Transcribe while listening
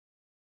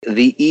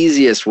the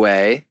easiest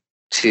way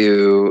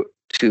to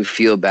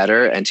feel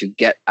better and to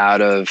get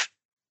out of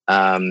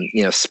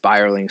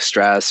spiraling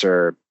stress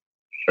or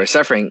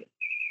suffering,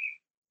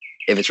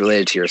 if it's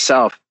related to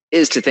yourself,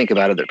 is to think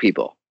about other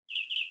people,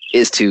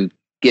 is to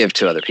give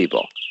to other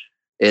people.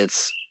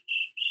 It's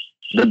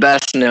the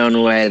best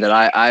known way that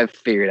I've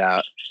figured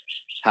out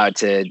how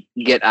to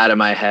get out of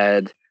my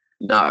head,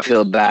 not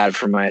feel bad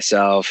for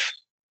myself,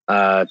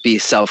 be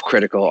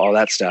self-critical, all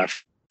that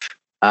stuff.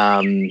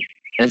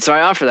 And so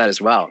I offer that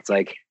as well. It's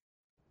like,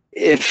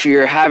 if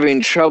you're having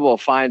trouble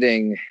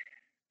finding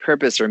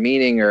purpose or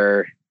meaning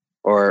or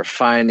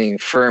finding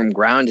firm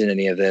ground in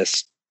any of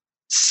this,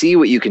 see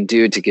what you can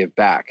do to give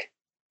back.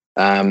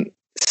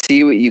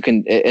 See what you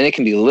can, and it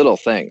can be little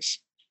things,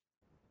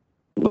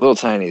 little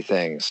tiny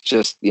things.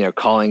 Just,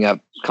 calling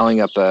up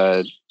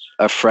a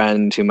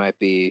friend who might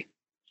be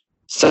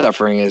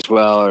suffering as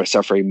well, or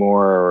suffering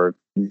more, or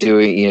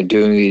doing what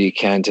you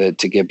can to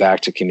give back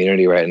to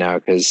community right now.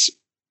 Because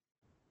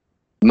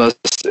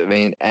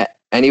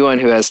anyone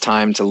who has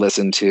time to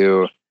listen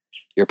to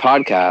your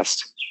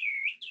podcast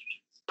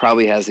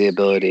probably has the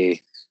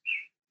ability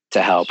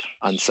to help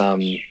on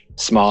some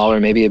small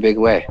or maybe a big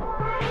way.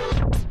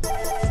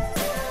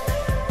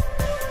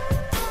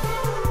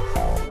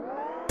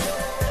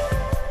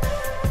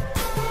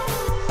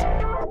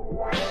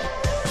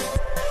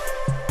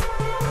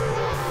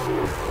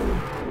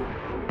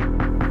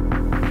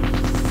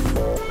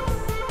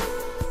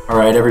 All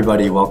right,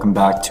 everybody, welcome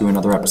back to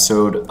another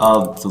episode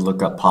of the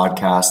Look Up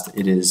Podcast.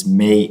 It is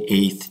May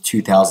 8th,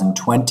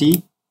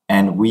 2020,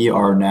 and we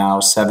are now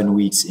 7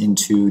 weeks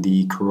into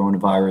the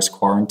coronavirus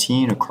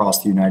quarantine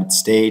across the United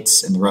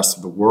States and the rest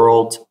of the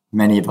world.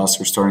 Many of us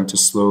are starting to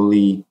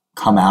slowly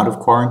come out of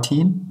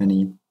quarantine,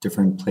 many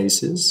different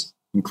places,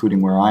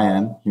 including where I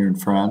am here in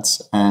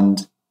France.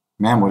 And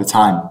man, what a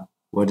time.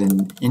 What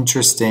an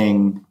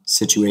interesting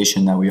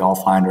situation that we all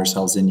find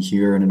ourselves in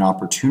here, and an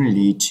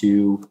opportunity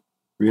to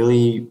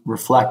really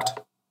reflect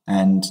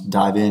and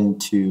dive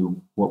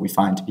into what we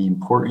find to be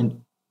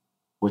important,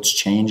 what's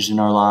changed in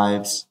our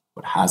lives,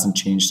 what hasn't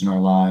changed in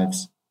our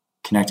lives,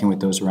 connecting with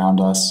those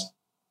around us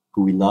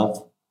who we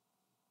love,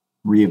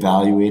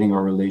 reevaluating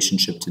our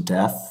relationship to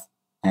death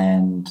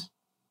and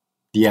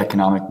the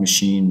economic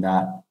machine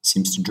that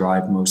seems to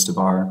drive most of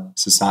our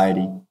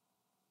society.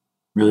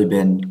 Really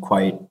been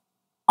quite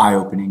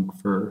eye-opening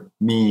for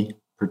me,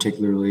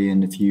 particularly.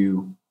 And if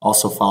you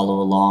also follow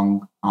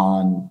along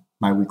on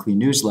my weekly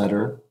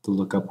newsletter, The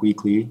Look Up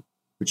Weekly,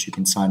 which you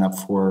can sign up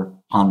for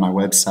on my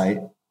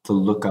website,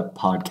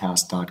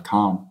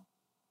 thelookuppodcast.com.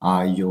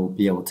 You'll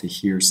be able to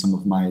hear some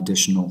of my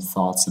additional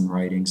thoughts and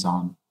writings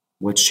on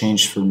what's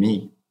changed for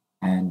me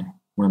and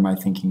where my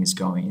thinking is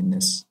going in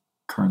this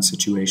current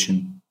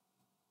situation.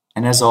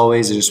 And as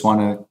always, I just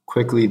want to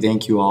quickly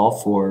thank you all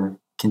for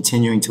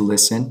continuing to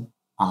listen.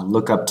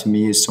 Look Up to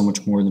me is so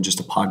much more than just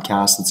a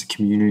podcast. It's a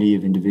community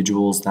of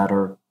individuals that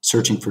are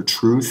searching for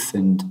truth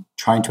and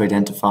trying to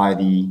identify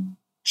the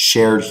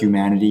shared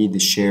humanity, the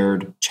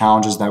shared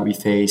challenges that we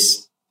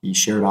face, the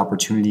shared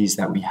opportunities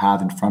that we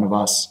have in front of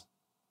us,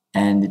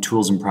 and the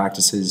tools and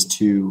practices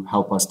to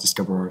help us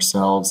discover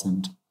ourselves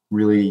and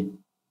really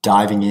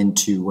diving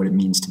into what it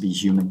means to be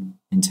human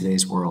in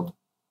today's world.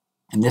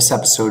 And this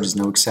episode is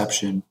no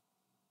exception.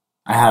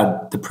 I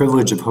had the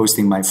privilege of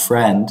hosting my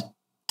friend,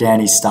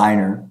 Danny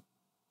Steiner,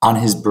 on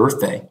his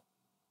birthday.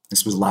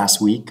 This was last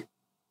week.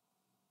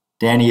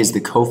 Danny is the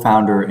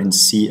co-founder and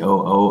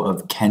COO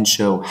of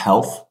Kenshō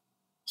Health.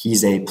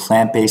 He's a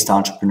plant-based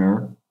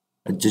entrepreneur,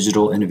 a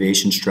digital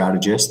innovation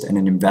strategist, and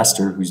an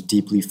investor who's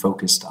deeply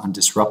focused on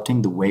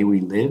disrupting the way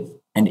we live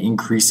and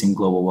increasing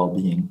global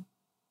well-being.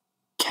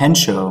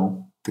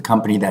 Kenshō, the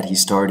company that he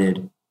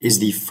started, is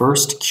the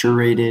first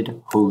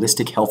curated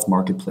holistic health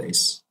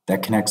marketplace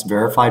that connects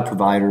verified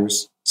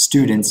providers,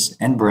 students,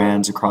 and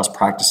brands across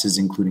practices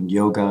including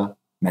yoga,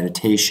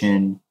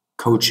 meditation,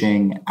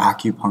 coaching,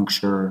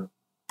 acupuncture,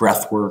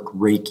 breathwork,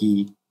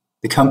 Reiki.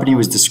 The company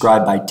was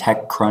described by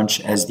TechCrunch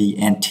as the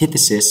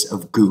antithesis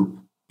of Goop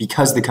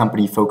because the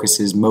company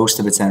focuses most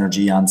of its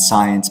energy on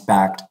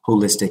science-backed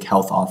holistic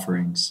health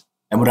offerings.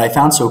 And what I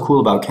found so cool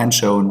about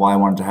Kenshō and why I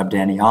wanted to have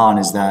Danny on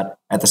is that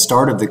at the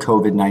start of the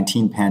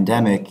COVID-19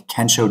 pandemic,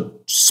 Kenshō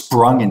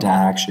sprung into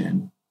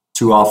action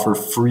to offer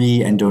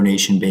free and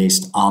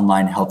donation-based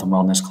online health and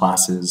wellness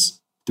classes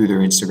through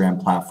their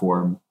Instagram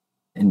platform,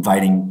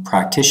 inviting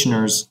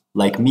practitioners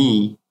like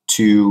me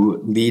to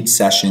lead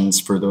sessions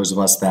for those of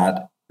us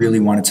that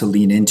really wanted to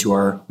lean into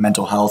our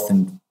mental health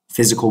and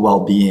physical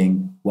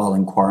well-being while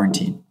in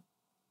quarantine.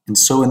 And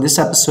so in this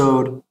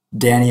episode,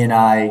 Danny and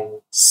I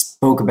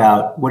spoke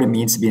about what it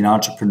means to be an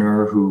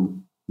entrepreneur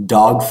who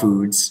dog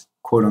foods,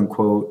 quote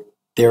unquote,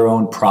 their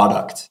own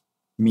product,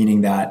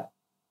 meaning that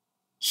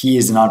he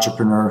is an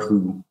entrepreneur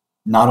who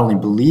not only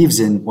believes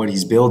in what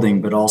he's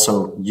building, but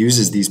also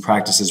uses these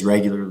practices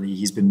regularly.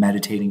 He's been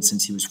meditating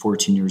since he was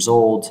 14 years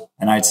old.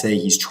 And I'd say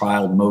he's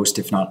trialed most,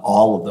 if not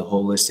all, of the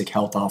holistic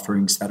health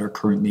offerings that are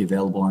currently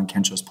available on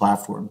Kenshō's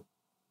platform.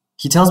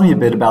 He tells me a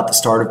bit about the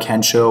start of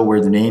Kenshō,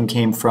 where the name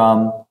came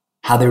from,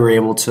 how they were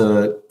able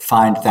to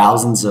find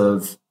thousands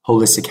of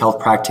holistic health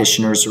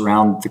practitioners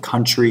around the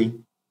country,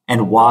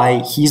 and why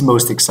he's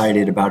most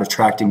excited about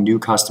attracting new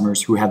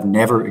customers who have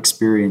never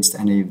experienced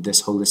any of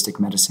this holistic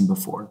medicine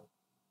before.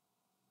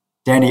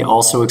 Danny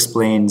also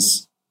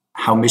explains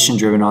how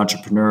mission-driven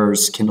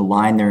entrepreneurs can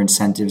align their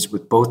incentives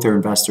with both their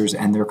investors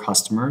and their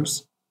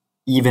customers,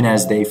 even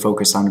as they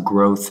focus on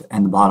growth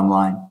and the bottom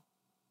line.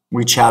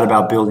 We chat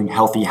about building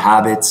healthy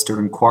habits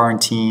during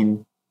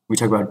quarantine. We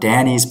talk about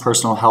Danny's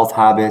personal health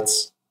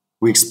habits.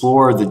 We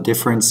explore the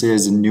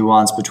differences and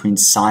nuance between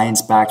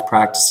science-backed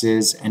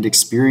practices and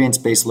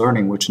experience-based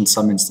learning, which in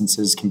some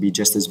instances can be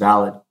just as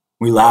valid.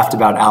 We laughed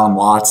about Alan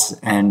Watts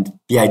and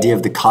the idea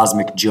of the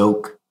cosmic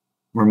joke,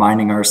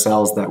 reminding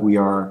ourselves that we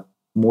are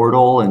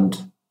mortal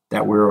and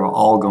that we're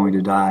all going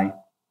to die.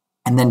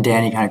 And then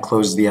Danny kind of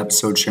closes the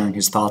episode sharing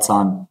his thoughts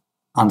on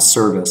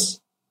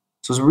service.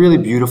 So it was a really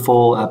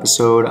beautiful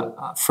episode.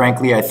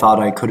 Frankly, I thought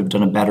I could have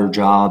done a better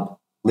job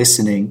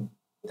listening.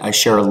 I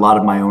share a lot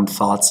of my own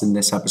thoughts in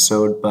this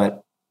episode,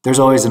 but there's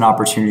always an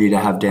opportunity to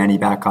have Danny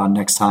back on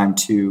next time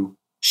to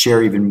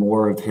share even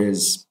more of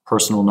his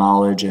personal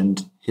knowledge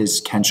and his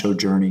Kenshō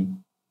journey.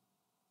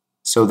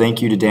 So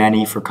thank you to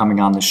Danny for coming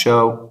on the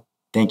show.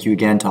 Thank you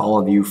again to all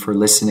of you for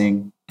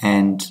listening.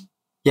 And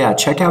yeah,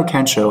 check out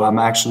Kenshō. I'm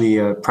actually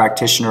a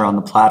practitioner on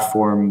the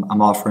platform.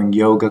 I'm offering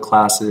yoga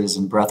classes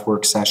and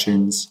breathwork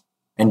sessions.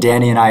 And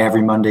Danny and I,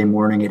 every Monday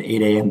morning at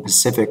 8 a.m.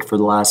 Pacific for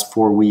the last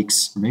 4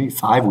 weeks, or maybe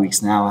 5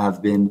 weeks now,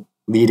 have been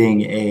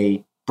leading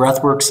a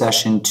breathwork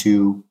session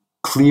to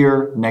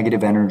clear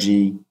negative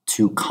energy,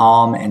 to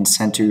calm and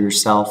center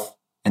yourself,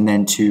 and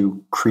then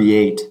to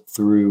create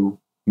through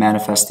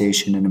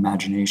manifestation and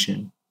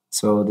imagination.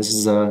 So this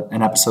is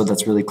an episode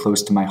that's really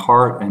close to my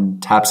heart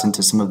and taps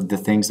into some of the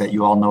things that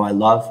you all know I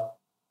love.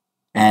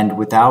 And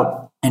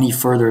without any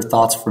further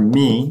thoughts from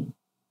me,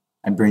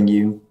 I bring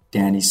you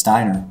Danny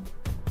Steiner.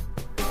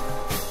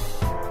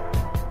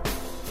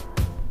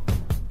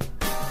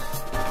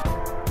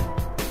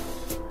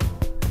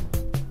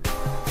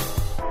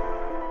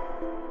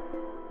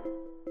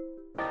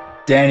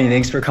 Danny,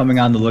 thanks for coming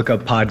on the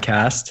Lookup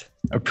podcast.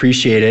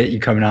 Appreciate it. You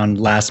coming on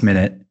last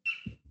minute.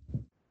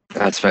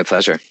 That's my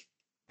pleasure.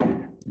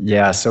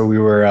 Yeah, so we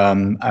were,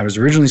 I was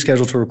originally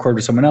scheduled to record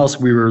with someone else.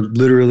 We were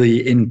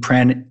literally in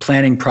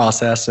planning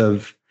process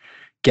of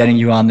getting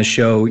you on the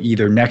show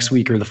either next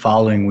week or the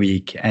following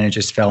week, and it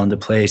just fell into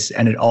place.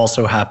 And it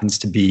also happens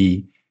to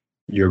be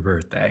your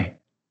birthday.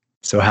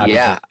 So happy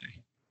birthday.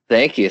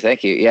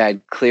 Thank you. Yeah, I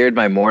cleared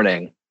my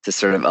morning to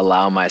sort of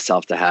allow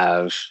myself to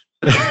have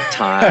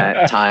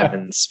time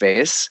and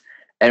space.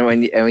 And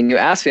when you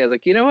asked me, I was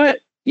like, you know what?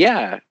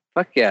 Yeah,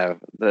 fuck yeah.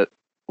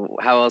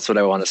 How else would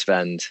I want to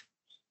spend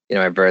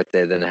my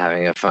birthday than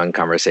having a fun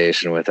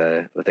conversation with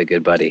a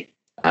good buddy?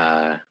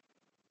 So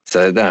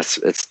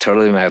it's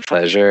totally my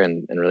pleasure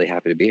and really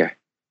happy to be here.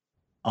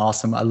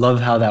 Awesome. I love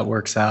how that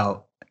works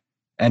out.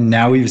 And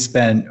now you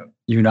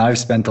and I have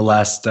spent the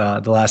last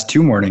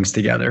 2 mornings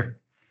together.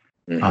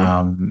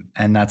 Mm-hmm.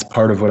 And that's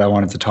part of what I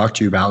wanted to talk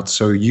to you about.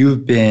 So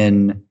you've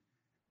been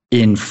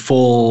in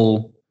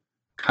full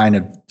kind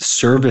of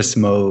service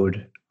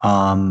mode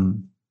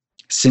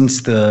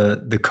since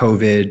the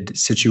COVID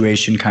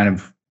situation kind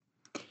of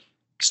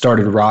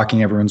started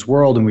rocking everyone's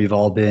world, and we've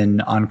all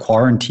been on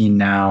quarantine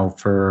now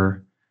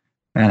for,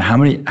 man, how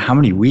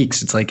many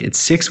weeks? It's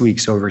 6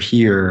 weeks over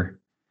here.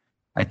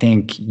 I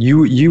think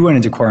you went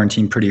into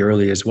quarantine pretty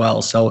early as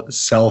well. So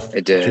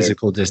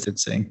physical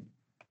distancing.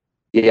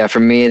 Yeah, for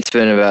me it's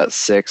been about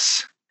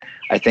 6.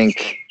 I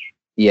think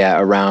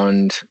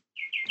around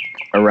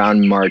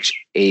March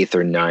 8th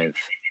or 9th,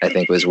 I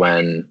think was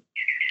when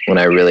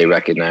I really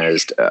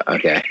recognized,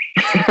 okay,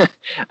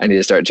 I need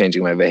to start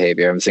changing my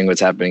behavior. I'm seeing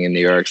what's happening in New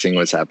York, seeing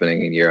what's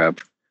happening in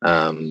Europe.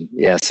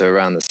 So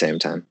around the same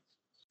time.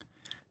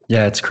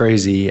 Yeah, it's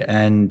crazy.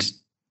 And,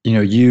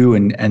 you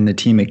and the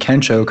team at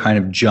Kenshō kind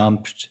of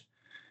jumped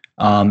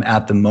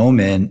at the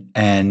moment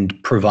and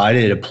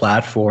provided a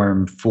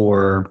platform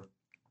for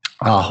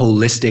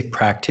holistic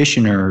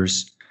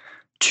practitioners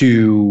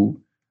to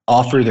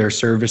offer their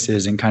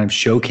services and kind of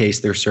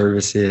showcase their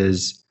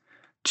services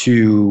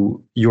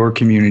to your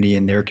community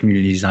and their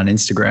communities on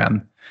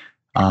Instagram.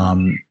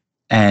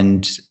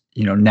 And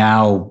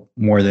now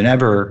more than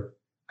ever,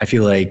 I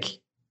feel like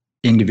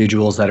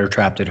individuals that are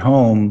trapped at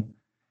home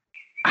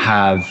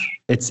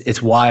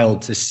it's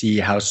wild to see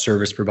how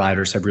service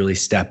providers have really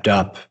stepped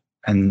up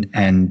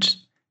and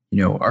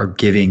are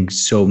giving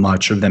so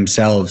much of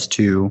themselves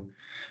to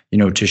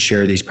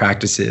share these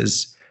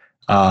practices.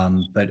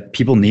 But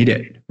people need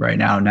it right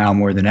now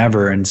more than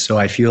ever. And so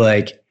I feel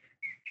like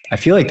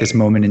this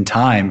moment in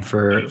time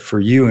for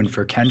you and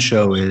for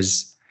Kenshō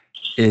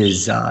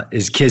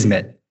is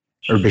kismet,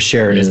 or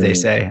Bashir, as they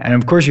say. And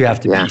of course you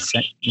have to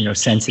be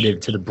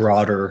sensitive to the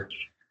broader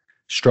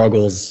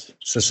struggles,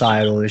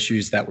 societal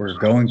issues that we're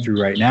going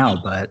through right now.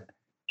 But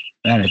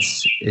man,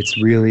 it's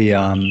really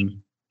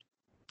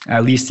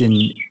at least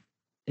in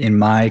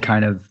my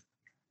kind of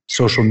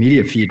social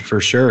media feed, for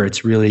sure,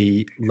 it's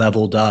really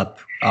leveled up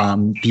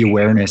the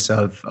awareness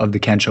of the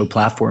Kenshō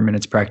platform and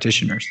its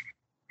practitioners?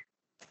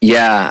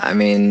 Yeah, I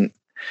mean,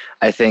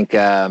 I think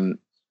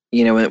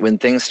when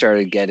things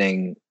started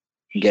getting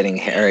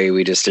hairy,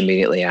 we just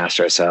immediately asked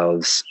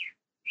ourselves,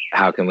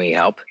 how can we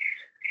help?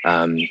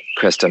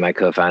 Krista, my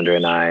co-founder,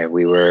 and I,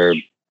 we were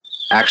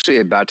actually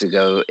about to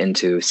go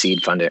into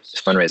seed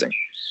fundraising.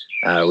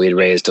 We had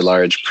raised a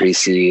large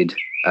pre-seed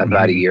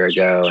about a year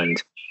ago,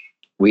 and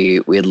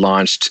we had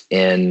launched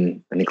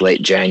in, I think,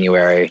 late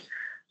January,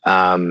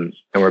 and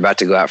we're about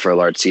to go out for a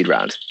large seed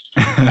round.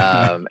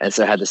 And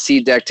so I had the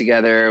seed deck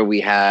together. We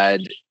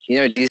had,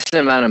 a decent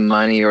amount of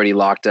money already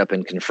locked up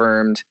and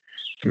confirmed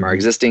from our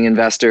existing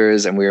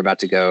investors, and we were about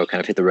to go kind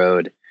of hit the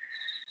road.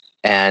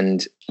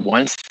 And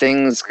once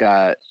things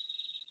got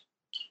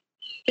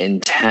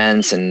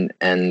intense and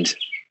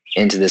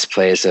into this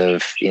place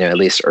of, at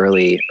least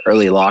early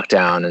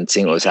lockdown, and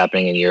seeing what was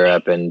happening in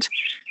Europe and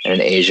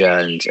in Asia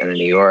and in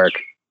New York,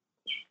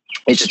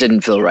 it just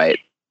didn't feel right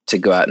to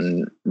go out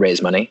and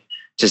raise money.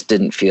 Just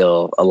didn't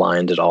feel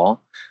aligned at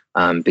all.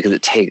 Because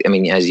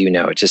as you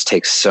know, it just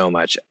takes so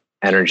much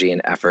energy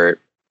and effort.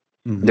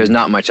 Mm-hmm. There's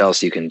not much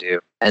else you can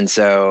do. And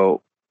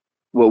so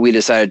what we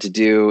decided to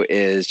do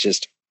is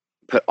just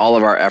put all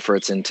of our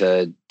efforts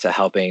into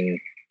helping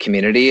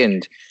community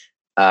and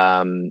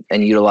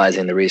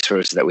utilizing the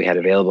resources that we had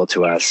available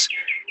to us,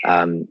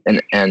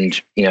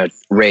 and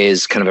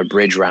raise kind of a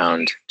bridge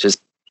round,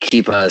 just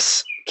keep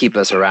us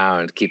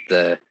around, keep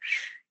the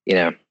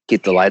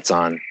lights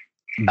on.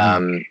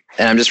 Mm-hmm.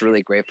 And I'm just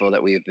really grateful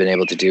that we've been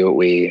able to do what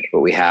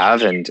we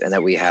have, and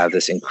that we have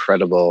this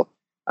incredible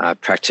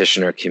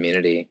practitioner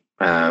community.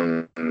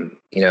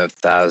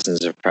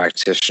 Thousands of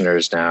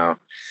practitioners now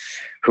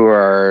who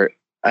are,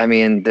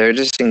 they're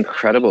just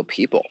incredible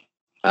people,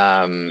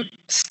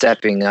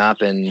 stepping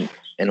up in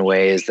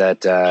ways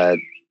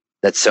that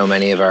so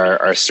many of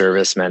our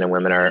servicemen and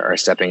women are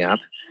stepping up,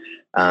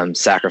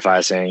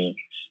 sacrificing,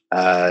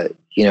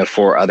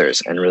 for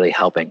others, and really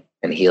helping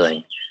and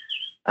healing.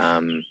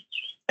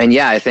 And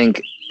yeah, I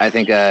think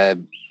a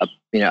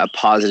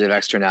positive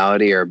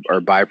externality or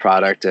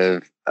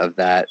byproduct of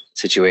that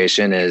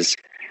situation is,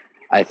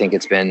 I think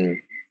it's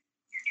been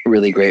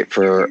really great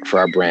for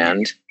our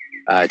brand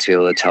to be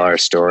able to tell our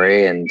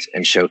story and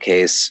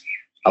showcase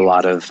a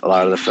lot of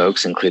the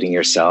folks, including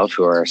yourself,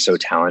 who are so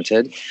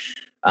talented,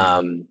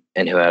 and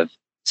who have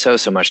so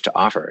much to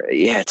offer.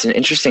 Yeah, it's an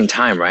interesting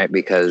time, right?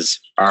 Because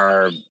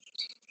our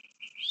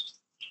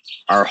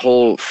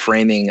whole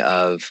framing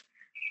of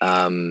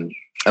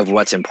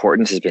what's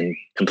important has been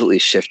completely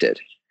shifted,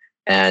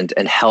 and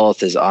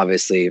health is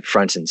obviously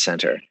front and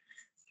center.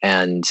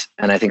 And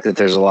I think that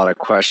there's a lot of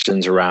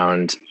questions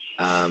around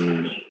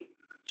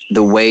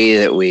the way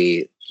that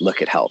we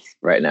look at health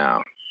right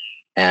now,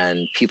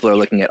 and people are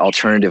looking at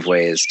alternative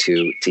ways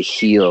to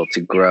heal,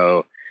 to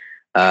grow,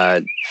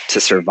 to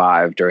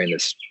survive during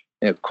this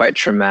quite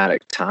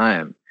traumatic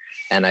time.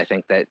 And I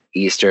think that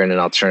Eastern and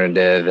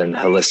alternative and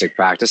holistic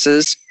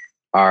practices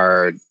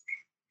are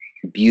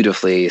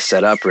beautifully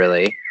set up,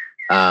 really,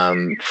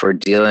 for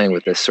dealing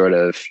with this sort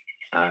of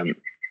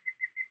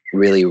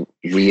really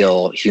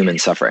real human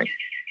suffering.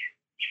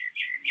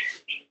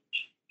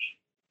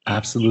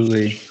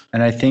 Absolutely.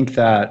 And I think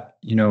that,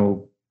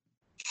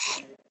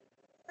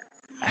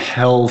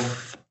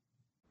 health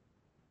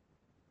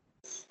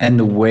and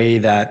the way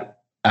that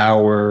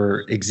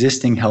our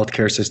existing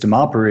healthcare system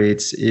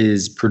operates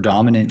is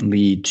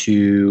predominantly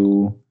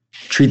to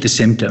treat the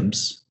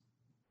symptoms.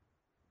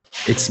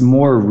 It's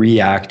more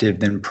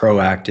reactive than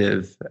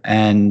proactive.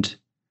 And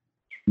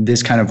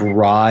this kind of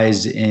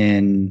rise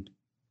in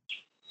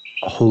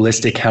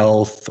holistic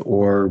health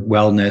or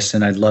wellness,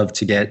 and I'd love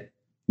to get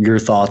your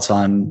thoughts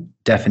on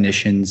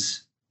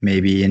definitions,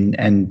 maybe,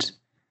 and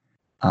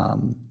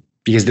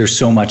because there's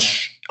so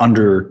much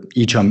under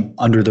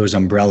those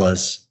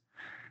umbrellas.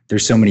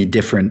 There's so many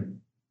different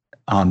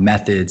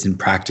methods and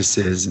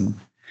practices and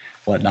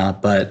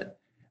whatnot, but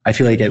I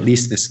feel like at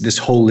least this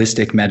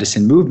holistic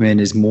medicine movement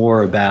is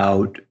more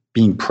about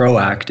being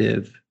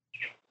proactive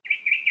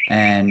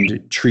and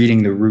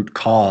treating the root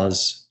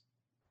cause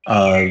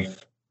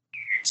of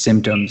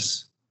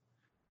symptoms,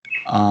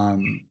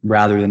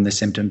 rather than the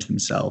symptoms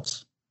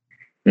themselves.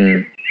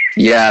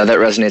 Yeah, that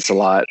resonates a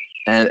lot.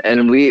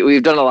 And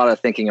we've done a lot of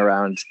thinking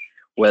around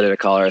whether to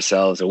call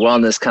ourselves a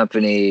wellness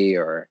company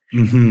or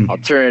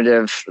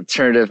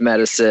alternative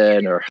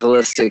medicine or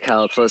holistic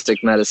health,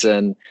 holistic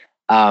medicine.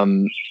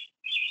 I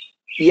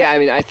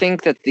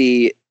think that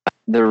the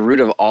root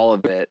of all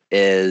of it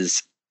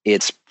is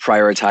it's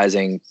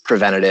prioritizing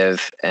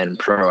preventative and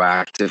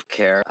proactive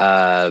care,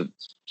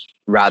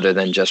 rather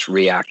than just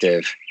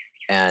reactive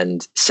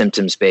and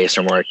symptoms-based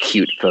or more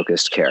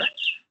acute-focused care.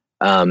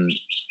 And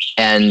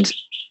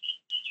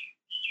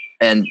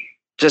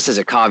just as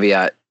a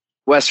caveat,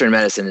 Western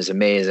medicine is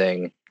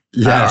amazing.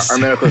 Yes. Our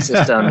medical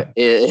system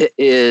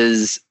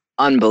is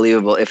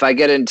unbelievable. If I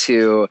get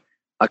into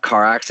a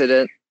car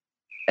accident,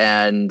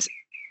 and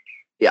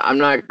I'm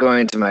not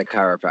going to my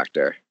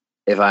chiropractor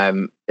if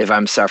I'm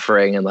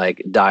suffering and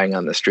like dying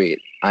on the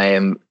street.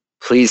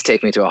 Please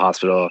take me to a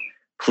hospital.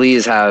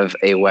 please have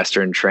a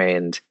Western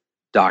trained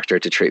doctor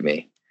to treat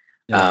me.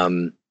 Yeah.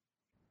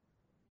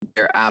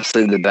 They're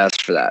absolutely the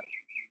best for that.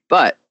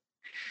 But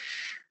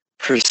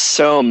for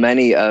so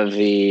many of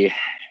the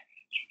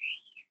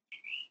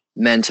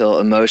mental,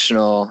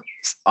 emotional,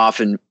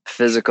 often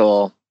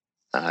physical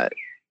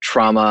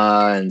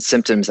trauma and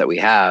symptoms that we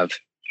have,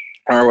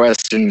 our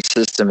Western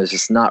system is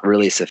just not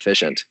really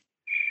sufficient.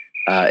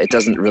 It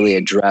doesn't really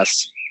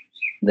address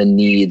the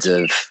needs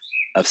of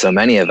so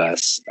many of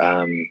us.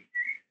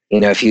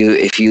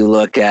 If you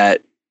look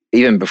at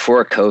even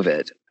before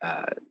COVID,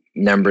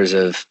 numbers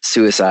of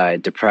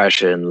suicide,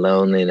 depression,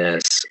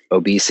 loneliness,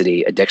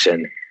 obesity,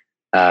 addiction,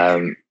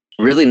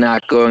 really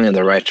not going in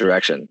the right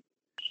direction.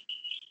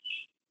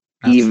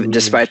 Absolutely. Even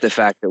despite the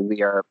fact that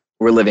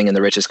we're living in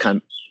the richest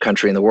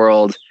country in the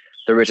world,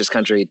 the richest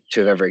country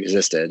to have ever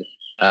existed.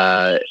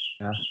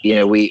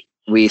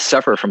 We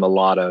suffer from a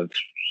lot of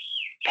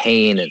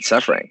pain and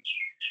suffering.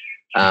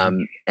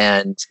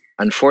 And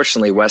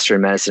unfortunately,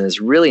 Western medicine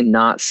is really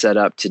not set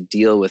up to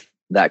deal with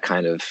that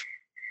kind of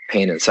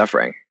pain and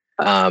suffering.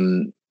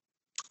 And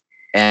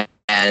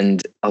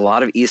a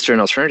lot of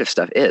Eastern alternative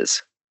stuff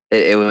is.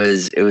 It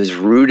was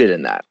rooted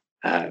in that,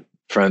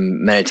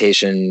 from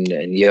meditation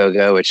and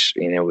yoga, which,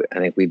 I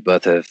think we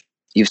both have,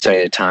 you've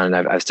studied a ton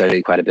and I've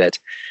studied quite a bit.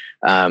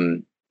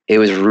 It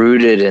was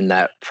rooted in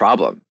that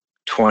problem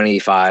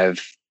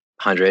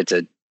 2,500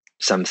 to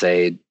some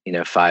say,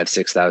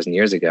 5,000-6,000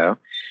 years ago.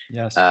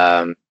 Yes.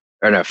 Or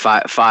no,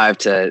 five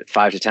to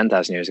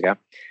 10,000 years ago.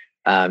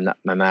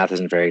 My math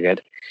isn't very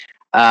good.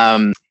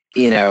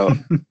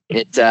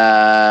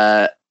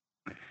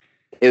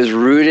 It was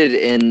rooted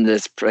in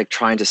this, like,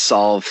 trying to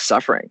solve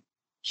suffering,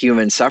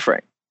 human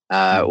suffering,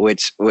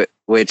 which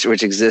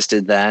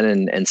existed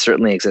then and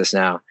certainly exists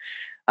now.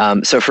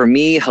 So for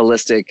me,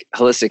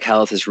 holistic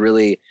health is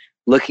really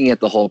looking at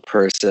the whole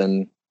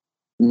person,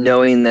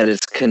 knowing that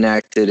it's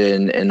connected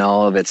in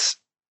all of its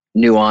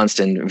nuanced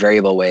and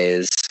variable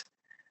ways,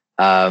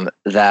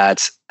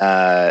 that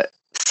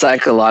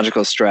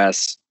psychological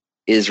stress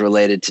is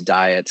related to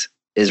diet,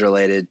 is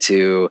related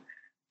to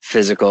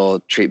physical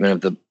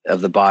treatment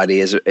of the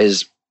body,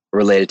 is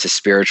related to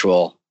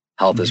spiritual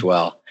health as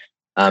well.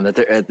 That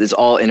it's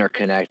all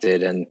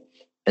interconnected, and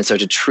so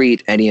to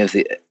treat many of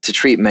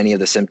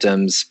the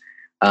symptoms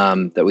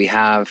that we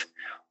have,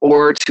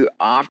 or to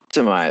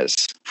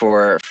optimize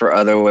for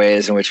other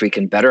ways in which we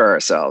can better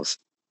ourselves,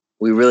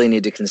 we really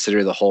need to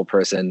consider the whole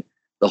person,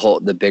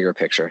 the bigger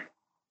picture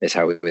is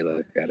how we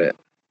look at it.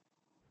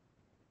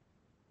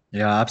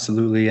 Yeah,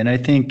 absolutely. And I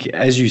think,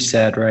 as you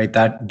said, right,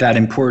 that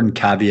important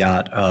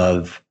caveat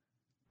of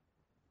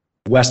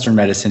Western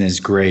medicine is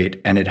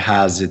great and it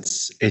has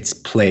its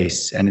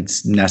place and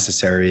it's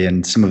necessary.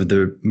 And some of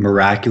the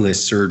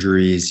miraculous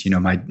surgeries,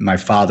 my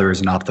father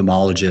is an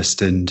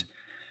ophthalmologist, and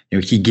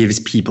he gives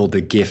people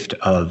the gift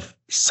of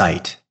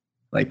sight,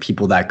 like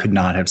people that could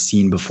not have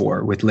seen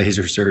before. With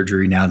laser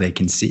surgery, now they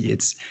can see.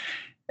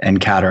 And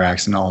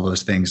cataracts and all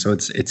those things. So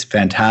it's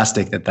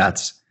fantastic that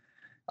that's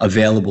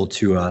available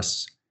to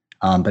us.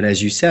 But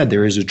as you said,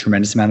 there is a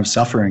tremendous amount of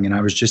suffering. And I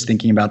was just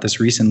thinking about this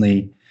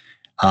recently.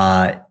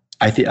 I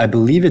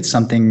believe it's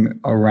something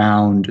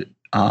around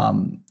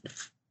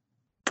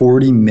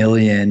 40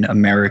 million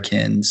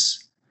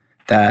Americans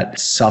that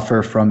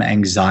suffer from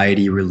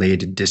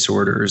anxiety-related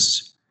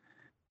disorders,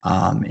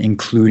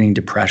 including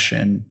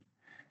depression.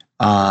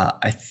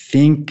 I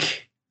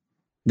think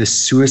the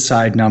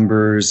suicide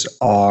numbers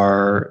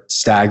are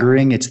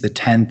staggering. It's the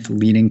 10th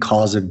leading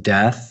cause of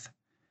death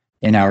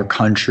in our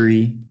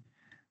country.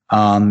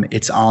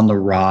 It's on the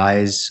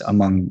rise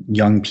among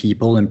young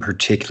people, and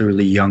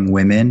particularly young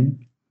women.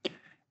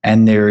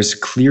 And there's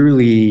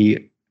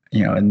clearly,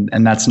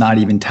 and that's not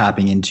even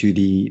tapping into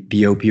the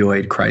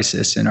opioid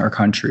crisis in our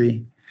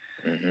country.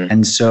 Mm-hmm.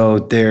 And so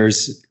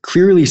there's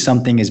clearly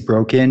something is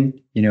broken.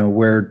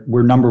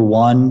 We're number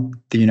one.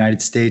 The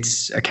United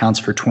States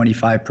accounts for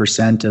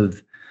 25%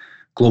 of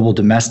global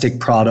domestic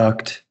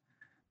product,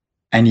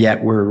 and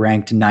yet we're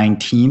ranked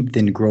 19th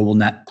in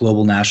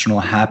global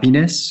national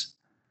happiness.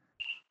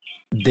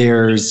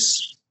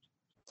 There's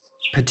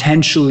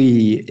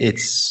potentially,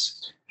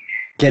 it's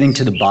getting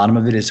to the bottom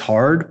of it is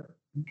hard,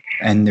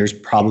 and there's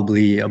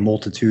probably a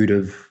multitude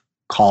of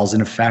cause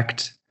and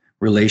effect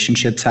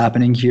relationships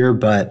happening here,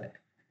 but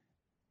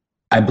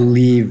I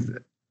believe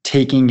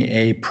taking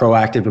a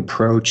proactive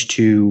approach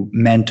to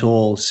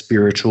mental,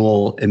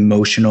 spiritual,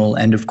 emotional,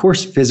 and of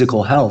course,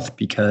 physical health,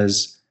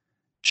 because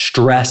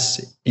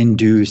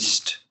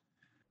stress-induced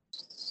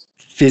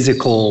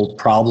physical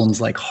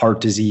problems like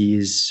heart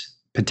disease,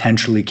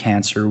 potentially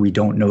cancer, we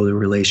don't know the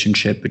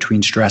relationship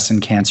between stress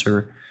and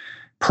cancer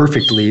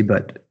perfectly,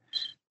 but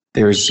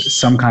there's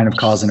some kind of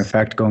cause and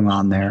effect going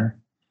on there.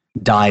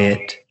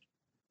 Diet,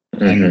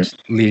 and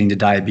leading to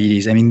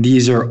diabetes. I mean,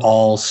 these are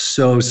all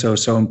so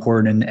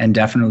important and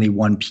definitely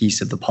one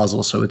piece of the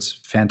puzzle. So it's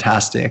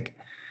fantastic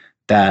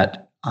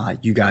that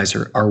you guys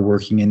are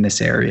working in this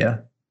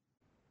area.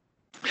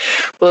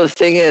 Well, the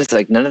thing is,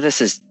 like, none of this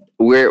is,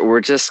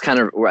 we're just kind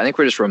of, I think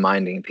we're just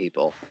reminding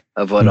people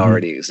of what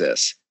already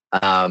exists.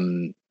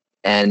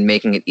 and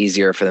making it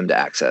easier for them to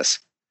access.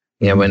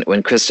 You know, Mm-hmm.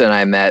 when Krista and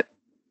I met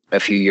a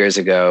few years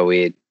ago,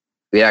 we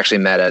actually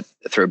met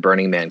through a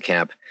Burning Man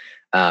camp,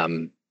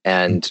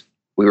 and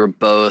we were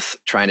both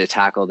trying to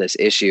tackle this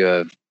issue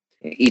of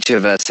each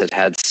of us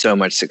had so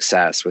much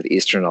success with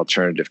Eastern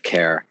alternative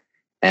care,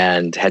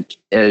 and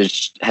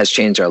has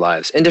changed our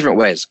lives in different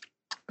ways.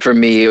 For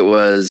me, it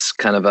was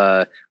kind of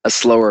a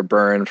slower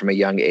burn from a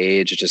young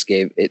age. It just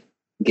gave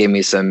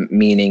me some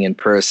meaning and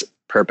purpose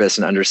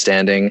and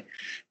understanding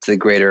to the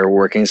greater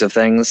workings of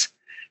things.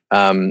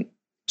 So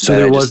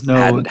there was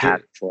hadn't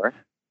had before.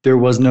 There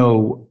was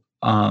no,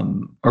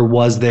 or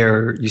was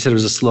there? You said it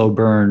was a slow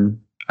burn.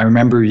 I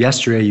remember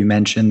yesterday you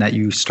mentioned that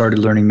you started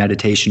learning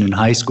meditation in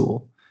high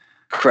school.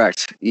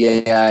 Correct.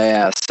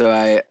 Yeah. So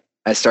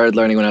I started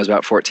learning when I was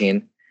about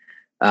 14.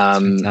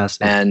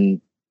 Fantastic.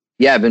 And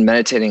yeah, I've been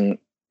meditating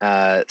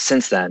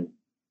since then.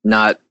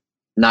 Not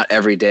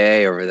every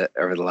day over the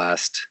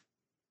last,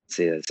 let's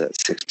see, is that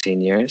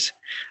 16 years?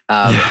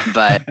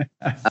 But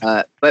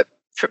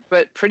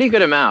pretty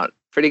good amount.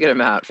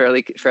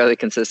 Fairly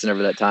consistent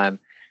over that time.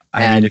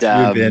 I mean, if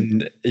you'd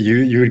been,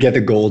 you would get the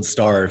gold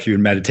star if you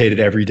had meditated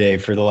every day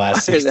for the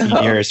last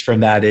 16 years from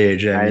that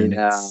age. I mean,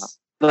 know.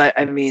 But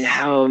I mean,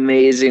 how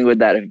amazing would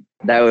that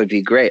would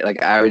be great.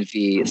 Like I would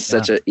be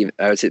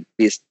I would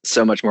be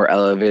so much more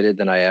elevated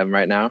than I am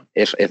right now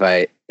if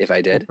I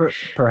did. Well,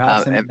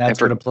 perhaps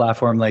that's what a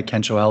platform like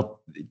Kenshō Health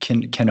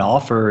can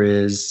offer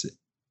is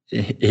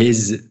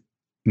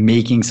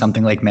making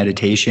something like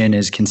meditation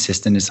as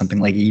consistent as something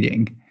like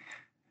eating.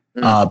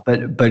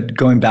 But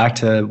going back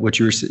to what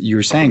you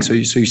were saying, so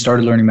you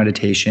started learning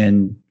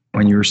meditation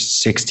when you were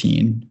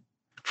 16,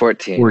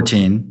 14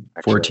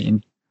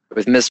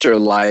 with Mr.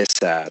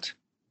 Lysat,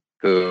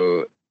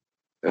 who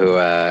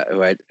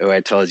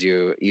I told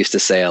you used to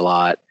say a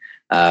lot,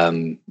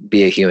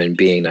 be a human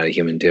being, not a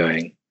human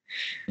doing.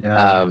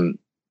 Yeah.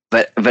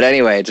 But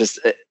anyway, just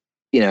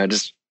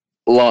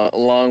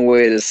long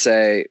way to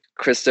say,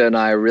 Krista and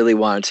I really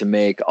wanted to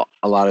make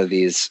a lot of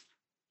these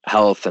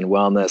health and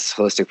wellness,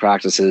 holistic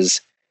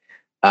practices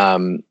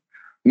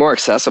more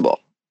accessible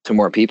to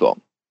more people.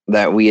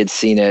 That we had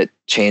seen it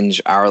change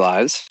our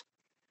lives.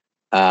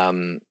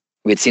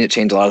 We had seen it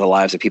change a lot of the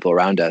lives of people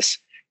around us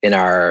in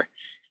our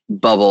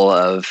bubble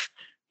of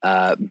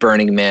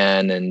Burning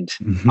Man and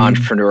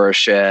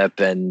entrepreneurship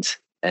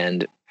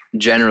and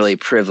generally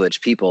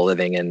privileged people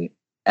living in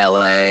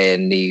LA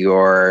and New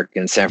York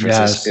and San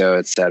Francisco,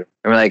 et cetera.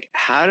 And we're like,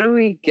 how do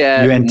we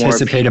get You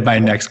anticipated my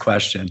next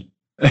question.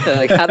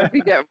 Like, how do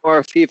we get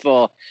more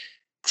people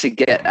to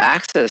get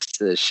access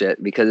to this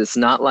shit? Because it's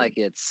not like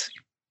it's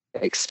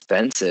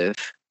expensive.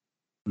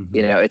 Mm-hmm.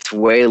 You know, it's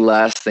way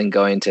less than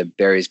going to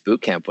Barry's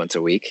boot camp once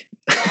a week,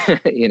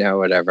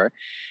 whatever.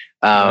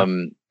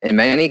 In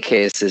many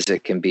cases,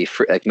 it can be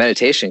free. Like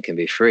meditation can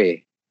be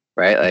free,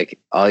 right? Like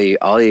all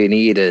you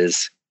need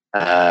is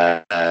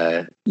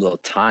a little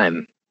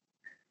time.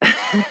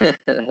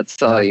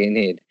 That's all you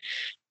need.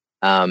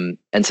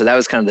 And so that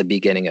was kind of the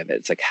beginning of it.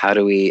 It's like, how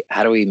do we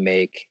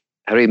make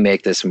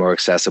this more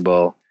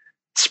accessible?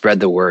 Spread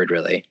the word,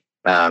 really.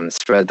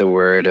 Spread the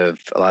word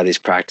of a lot of these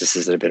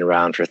practices that have been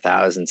around for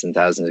thousands and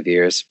thousands of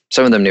years.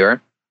 Some of them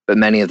newer, but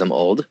many of them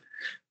old.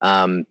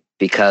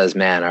 Because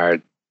man,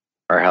 our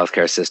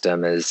healthcare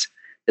system is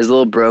a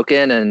little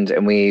broken,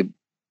 and we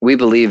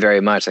believe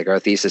very much, like our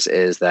thesis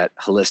is that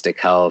holistic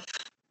health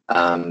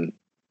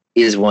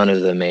is one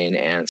of the main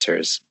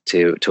answers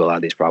to a lot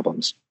of these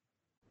problems.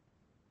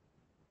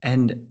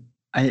 And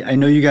I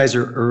know you guys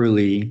are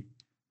early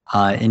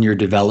in your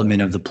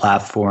development of the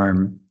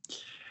platform.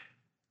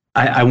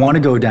 I want to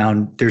go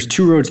down, there's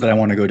two roads that I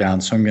want to go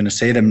down. So I'm going to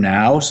say them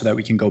now so that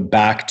we can go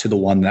back to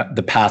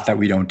the path that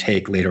we don't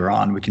take later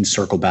on. We can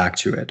circle back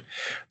to it.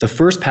 The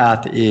first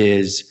path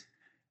is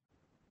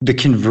the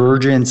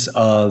convergence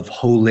of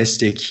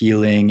holistic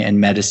healing and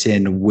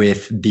medicine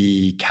with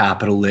the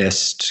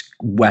capitalist,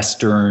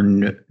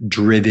 Western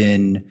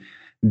driven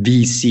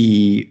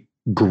VC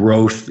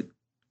growth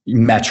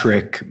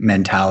metric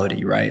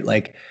mentality, right?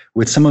 Like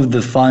with some of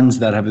the funds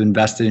that have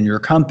invested in your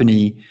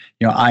company,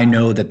 I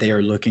know that they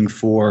are looking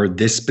for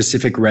this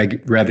specific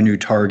revenue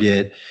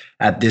target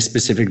at this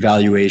specific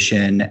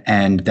valuation,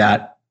 and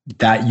that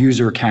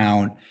user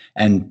count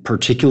and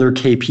particular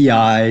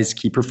KPIs,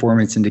 key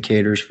performance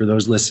indicators for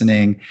those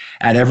listening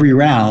at every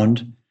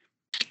round.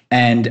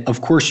 And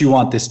of course you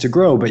want this to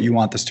grow, but you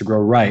want this to grow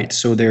right.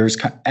 So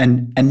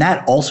and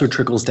that also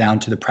trickles down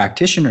to the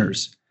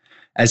practitioners.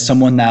 As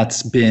someone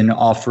that's been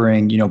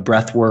offering,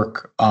 breath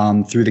work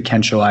through the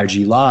Kenshō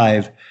IG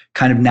Live,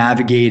 kind of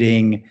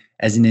navigating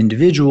as an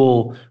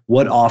individual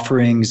what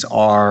offerings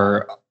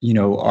are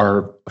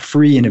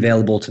free and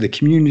available to the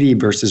community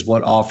versus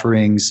what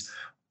offerings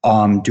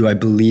do I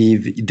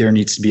believe there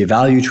needs to be a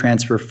value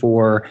transfer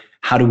for?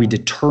 How do we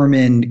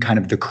determine kind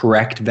of the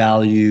correct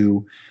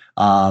value?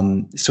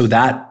 So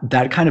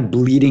that kind of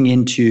bleeding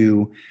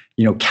into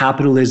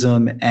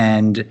capitalism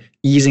and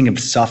easing of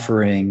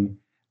suffering.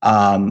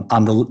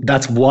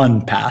 That's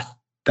one path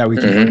that we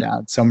can go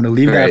down. So I'm going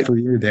to leave that for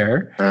you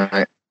there.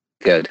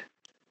 Good.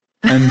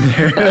 And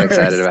I'm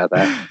excited about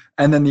that.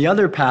 And then the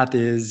other path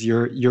is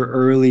your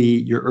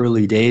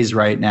early days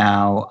right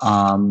now.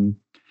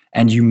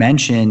 And you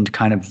mentioned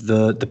kind of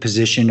the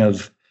position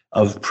of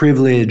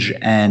privilege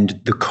and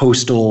the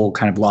coastal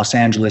kind of Los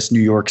Angeles,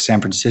 New York, San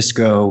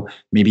Francisco,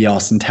 maybe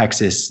Austin,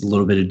 Texas, a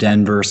little bit of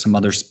Denver, some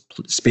other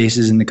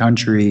spaces in the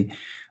country,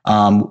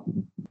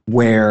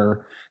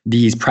 where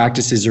these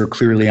practices are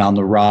clearly on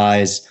the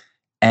rise,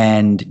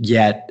 and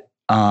yet,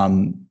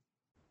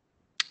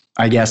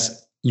 I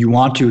guess you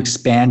want to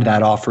expand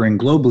that offering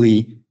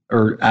globally,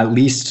 or at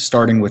least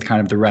starting with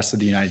kind of the rest of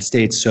the United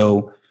States.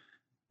 So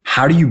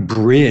how do you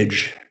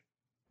bridge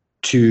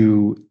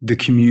to the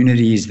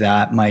communities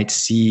that might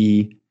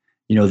see,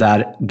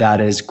 that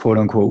is quote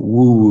unquote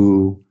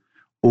woo-woo,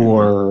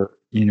 or,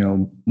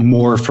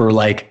 more for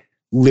like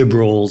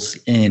liberals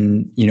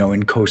in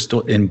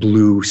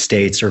blue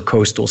states or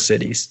coastal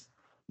cities?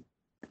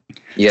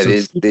 Yeah,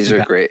 so these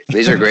are great.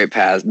 These are great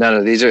paths.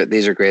 No, these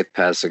are great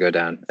paths to go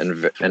down,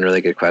 and really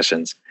good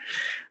questions.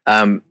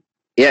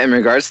 Yeah, in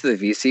regards to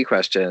the VC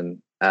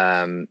question,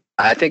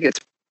 I think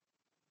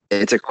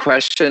it's a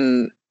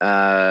question.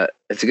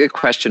 It's a good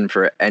question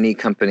for any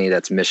company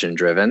that's mission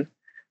driven.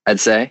 I'd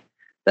say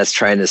that's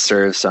trying to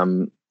serve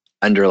some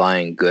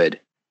underlying good.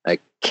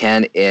 Like,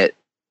 can it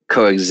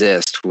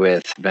coexist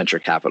with venture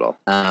capital?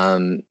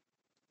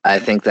 I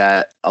think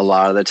that a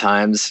lot of the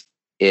times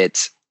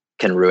it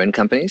can ruin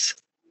companies.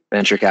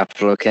 Venture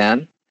capital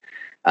can,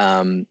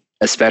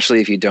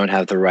 especially if you don't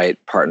have the right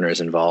partners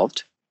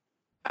involved.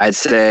 I'd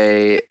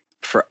say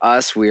for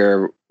us,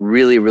 we're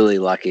really, really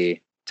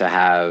lucky to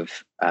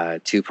have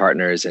two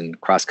partners in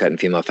Crosscut and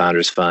Female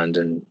Founders Fund,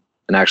 and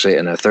actually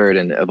a third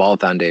in Evolve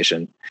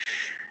Foundation,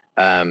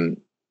 who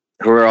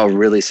are all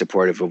really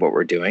supportive of what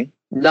we're doing.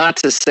 Not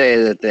to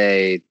say that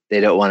they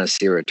don't want to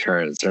see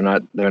returns. They're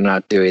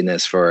not doing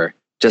this for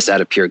just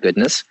out of pure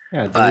goodness.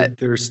 Yeah,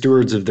 they're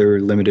stewards of their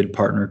limited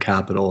partner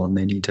capital, and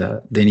they need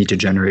to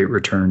generate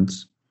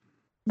returns.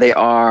 They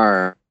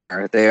are,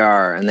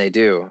 and they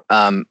do.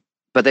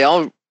 But they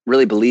all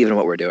really believe in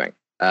what we're doing.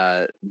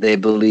 They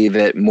believe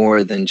it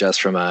more than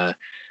just from a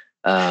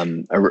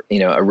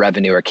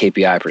revenue or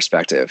KPI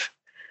perspective.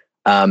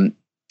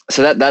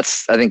 So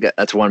that's I think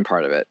that's one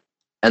part of it.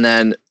 And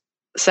then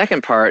the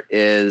second part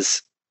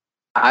is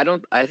I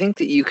think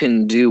that you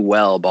can do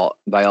well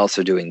by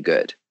also doing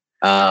good.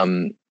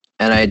 And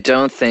I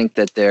don't think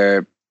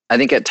that I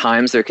think at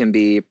times there can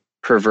be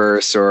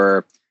perverse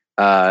or,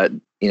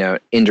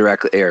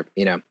 indirectly or,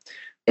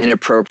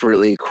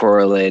 inappropriately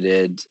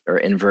correlated or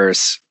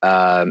inverse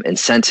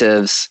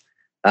incentives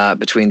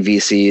between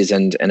VCs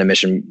and a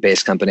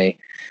mission-based company.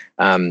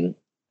 And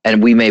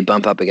we may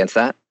bump up against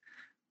that.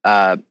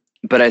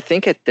 But I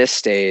think at this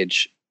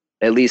stage,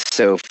 at least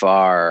so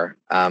far,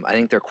 I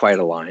think they're quite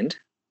aligned.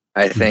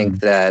 I think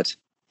that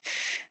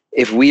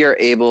if we are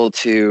able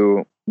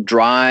to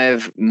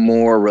drive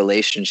more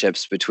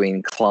relationships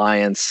between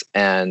clients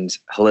and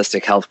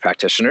holistic health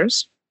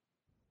practitioners,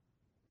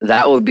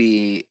 that will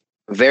be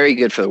very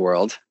good for the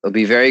world. It'll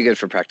be very good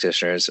for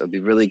practitioners. It'll be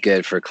really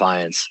good for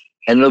clients,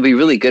 and it'll be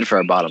really good for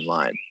our bottom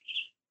line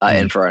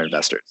and for our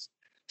investors.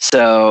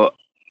 So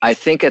I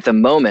think at the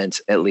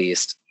moment, at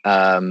least,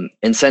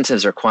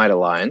 incentives are quite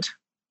aligned.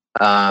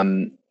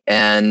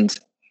 And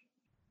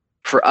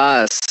for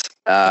us,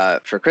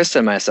 for Krista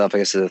and myself, I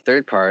guess the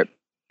third part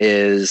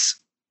is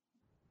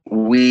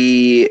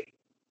we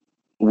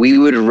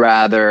would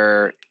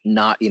rather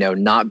not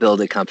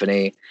build a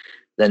company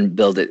than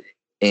build it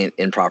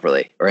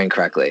improperly or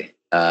incorrectly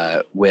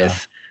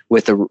with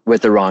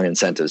the wrong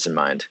incentives in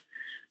mind.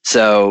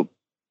 So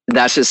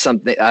that's just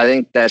something. I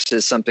think that's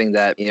just something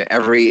that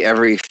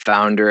every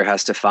founder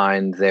has to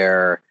find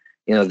their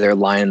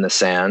line in the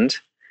sand,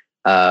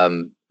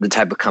 the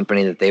type of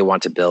company that they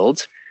want to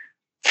build.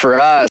 For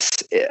us,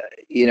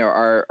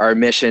 our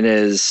mission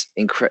is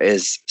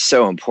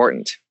so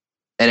important.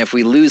 And if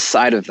we lose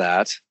sight of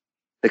that,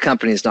 the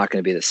company is not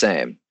going to be the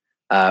same.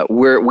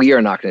 We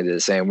are not going to do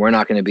the same. We're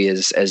not going to be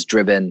as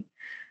driven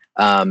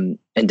and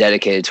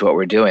dedicated to what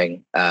we're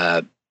doing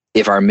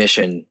if our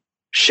mission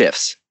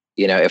shifts.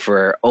 If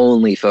we're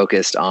only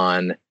focused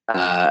on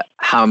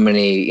how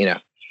many,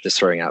 just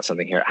throwing out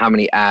something here, how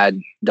many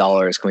ad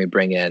dollars can we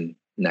bring in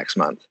next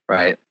month,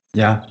 right?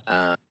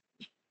 Yeah.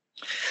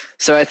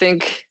 So I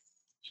think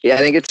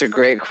it's a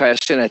great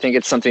question. I think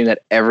it's something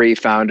that every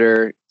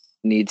founder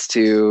needs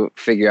to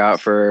figure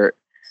out for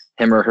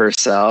him or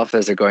herself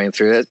as they're going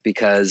through it,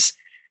 because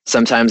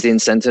sometimes the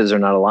incentives are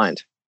not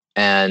aligned.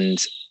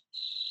 And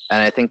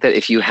I think that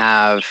if you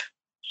have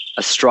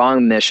a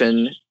strong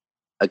mission,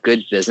 a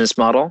good business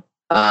model,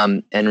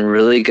 and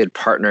really good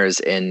partners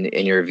in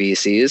your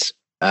VCs,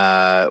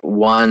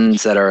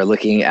 ones that are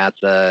looking at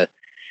the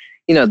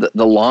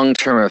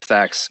long-term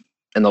effects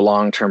and the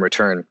long-term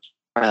return,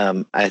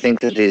 I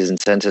think that these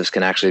incentives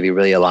can actually be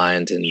really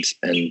aligned and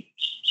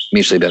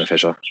mutually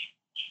beneficial.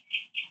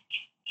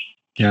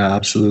 Yeah,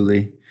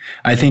 absolutely.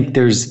 I think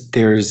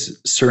there's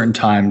certain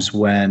times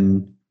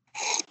when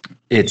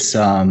it's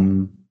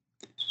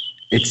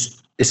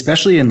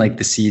especially in like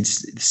the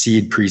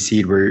seed,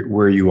 pre-seed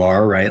where you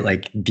are, right?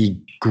 Like the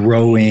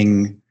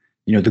growing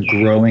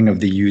of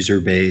the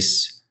user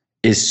base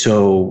is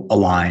so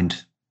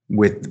aligned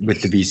with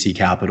the VC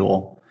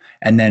capital.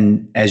 And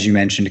then, as you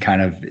mentioned,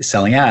 kind of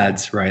selling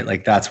ads, right?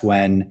 Like that's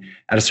when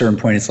at a certain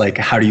point, it's like,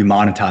 how do you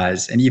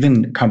monetize? And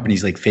even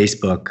companies like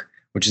Facebook,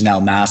 which is now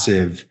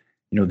massive,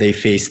 they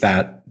face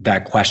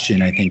that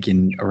question, I think,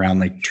 in around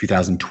like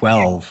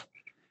 2012.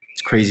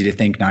 It's crazy to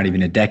think not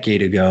even a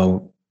decade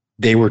ago,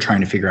 they were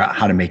trying to figure out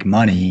how to make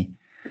money.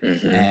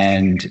 Mm-hmm.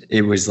 And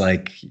it was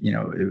like,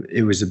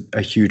 it was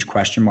a huge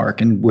question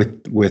mark. And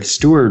with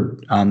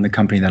Steward, the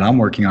company that I'm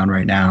working on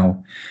right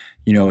now,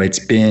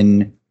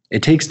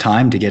 it takes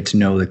time to get to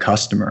know the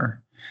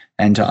customer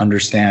and to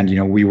understand,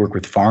 we work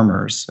with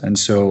farmers. And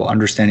so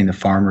understanding the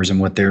farmers and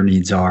what their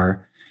needs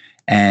are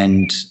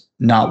and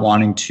not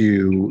wanting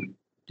to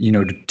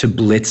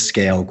blitz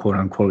scale, quote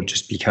unquote,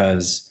 just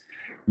because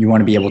you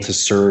want to be able to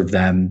serve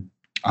them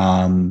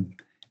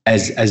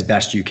as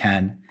best you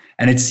can.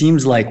 And it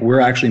seems like we're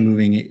actually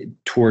moving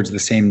towards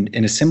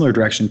in a similar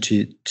direction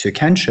to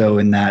Kenshō,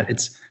 in that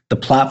it's the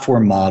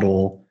platform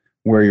model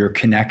where you're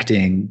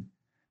connecting,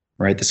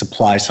 right, the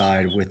supply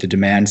side with the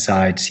demand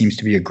side seems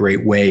to be a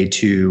great way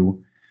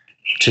to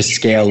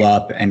scale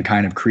up and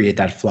kind of create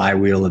that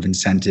flywheel of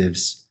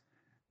incentive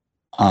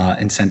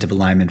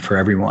alignment for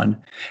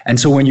everyone. And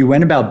so when you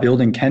went about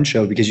building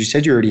Kenshō, because you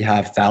said you already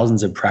have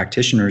thousands of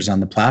practitioners on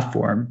the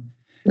platform,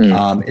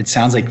 it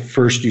sounds like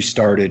first you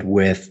started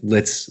with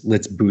let's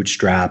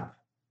bootstrap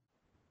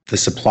the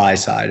supply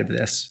side of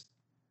this.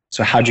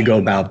 So how'd you go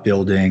about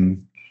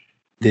building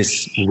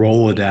this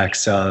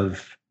Rolodex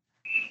of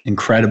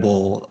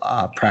incredible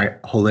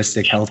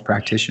holistic health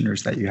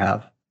practitioners that you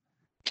have?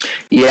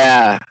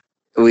 Yeah,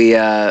 we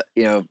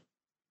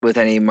with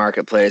any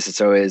marketplace,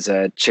 it's always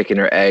a chicken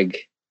or egg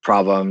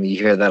problem. You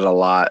hear that a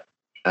lot.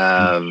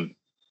 And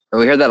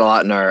we heard that a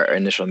lot in our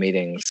initial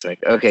meetings.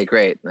 Like, okay,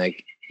 great.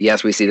 Like,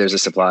 yes, we see there's a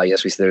supply.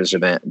 Yes, we see there's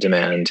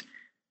demand.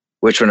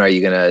 Which one are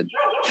you going to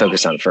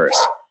focus on first?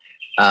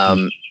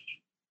 And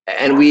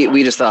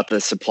we just thought the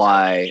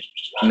supply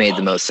made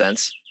the most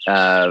sense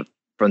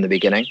from the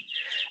beginning.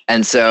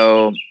 And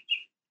so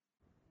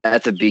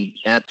at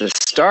the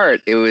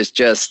start, it was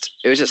just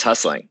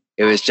hustling.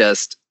 It was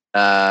just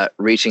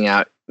reaching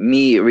out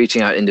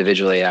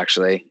individually,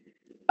 actually,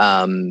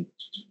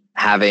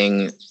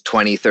 having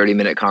 20,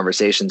 30-minute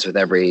conversations with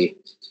every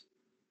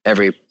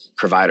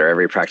provider,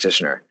 every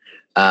practitioner,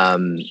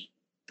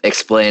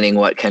 explaining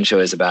what Kenshō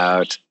is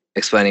about,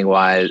 explaining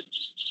why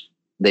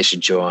they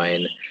should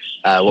join,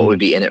 what would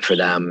be in it for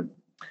them.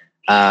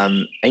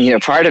 And,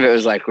 part of it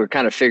was like, we're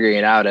kind of figuring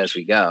it out as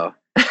we go,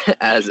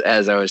 as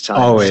I was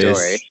telling the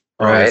story.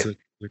 Right.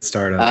 With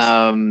startups.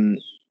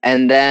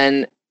 And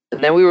then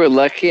we were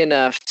lucky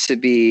enough to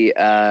be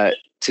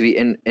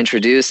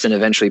introduced and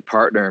eventually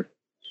partner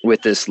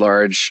with this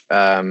large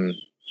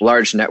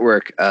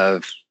network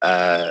of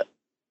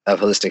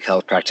holistic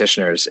health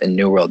practitioners in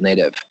New World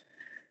Native.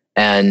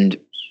 And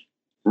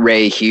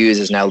Ray Hughes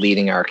is now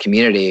leading our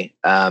community.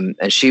 And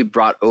she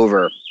brought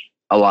over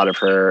a lot of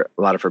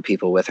her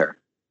people with her.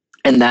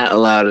 And that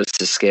allowed us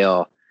to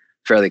scale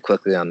fairly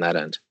quickly on that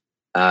end.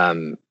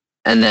 And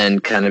then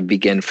kind of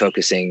begin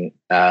focusing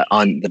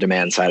on the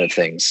demand side of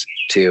things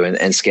too,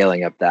 and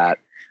scaling up that,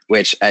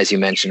 which, as you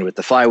mentioned, with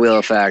the flywheel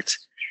effect,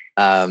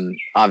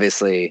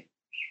 obviously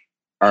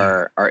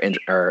are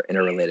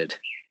interrelated.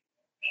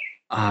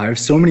 I have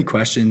so many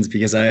questions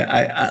because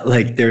I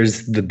like,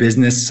 there's the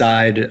business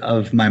side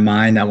of my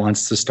mind that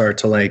wants to start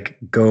to like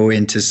go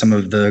into some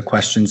of the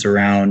questions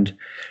around,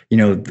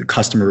 the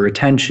customer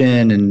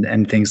retention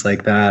and things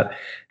like that.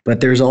 But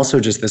there's also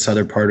just this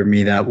other part of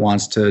me that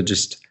wants to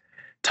just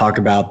talk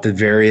about the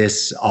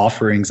various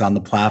offerings on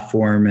the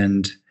platform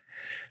and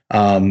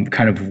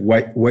kind of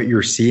what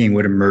you're seeing,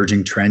 what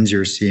emerging trends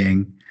you're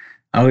seeing.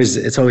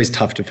 It's always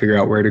tough to figure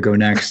out where to go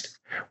next.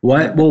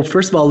 Well,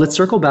 first of all, let's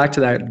circle back to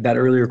that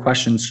earlier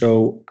question.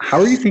 So how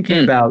are you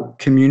thinking about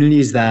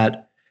communities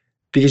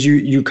because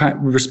you kind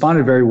of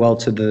responded very well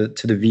to the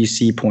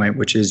VC point,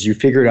 which is you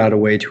figured out a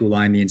way to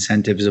align the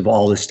incentives of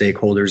all the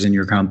stakeholders in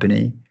your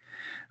company,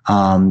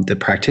 the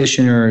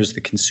practitioners,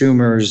 the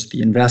consumers,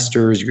 the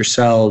investors,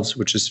 yourselves,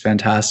 which is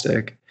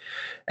fantastic.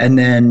 And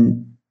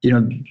then,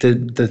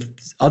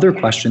 the other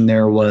question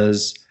there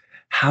was,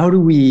 how do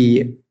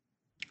we,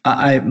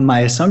 my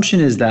assumption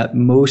is that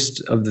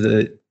most of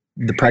the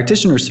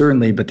practitioners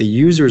certainly, but the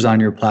users on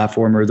your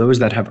platform are those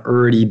that have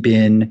already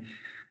been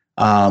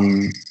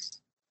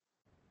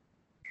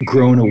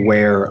grown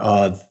aware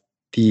of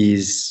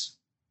these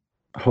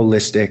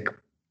holistic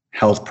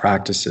health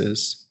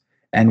practices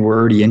and were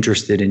already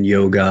interested in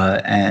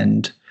yoga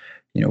and,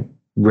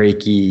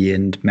 Reiki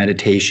and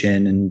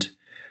meditation and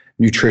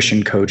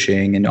nutrition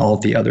coaching and all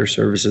of the other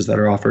services that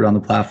are offered on the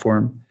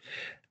platform.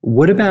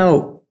 What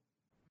about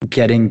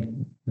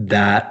getting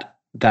that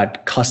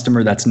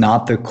customer that's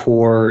not the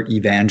core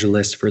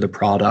evangelist for the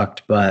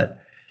product,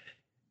 but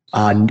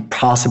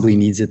possibly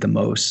needs it the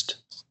most?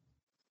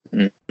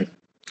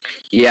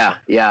 Yeah.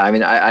 I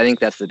mean, I think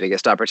that's the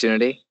biggest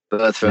opportunity.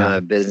 both from Yeah.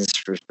 a business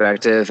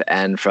perspective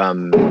and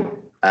from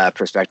a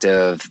perspective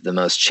of the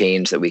most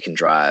change that we can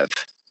drive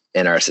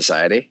in our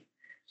society.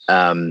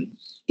 The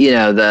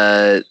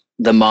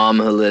mom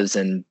who lives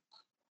in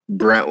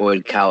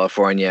Brentwood,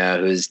 California,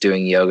 who's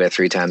doing yoga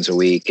 3 times a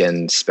week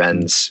and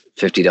spends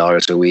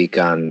 $50 a week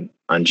on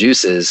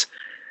juices,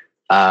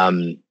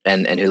 and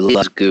who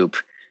loves Goop.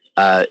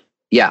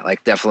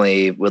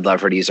 Definitely would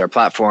love her to use our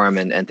platform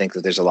and think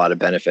that there's a lot of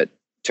benefit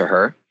to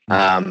her.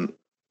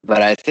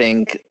 But I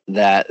think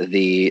that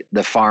the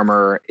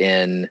farmer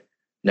in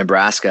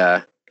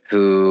Nebraska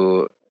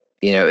who,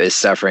 is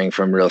suffering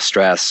from real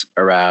stress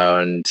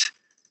around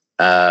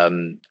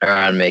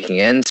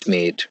making ends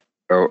meet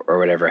or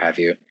whatever have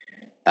you,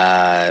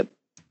 I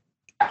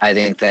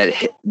think that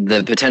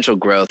the potential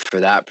growth for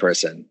that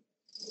person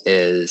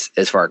is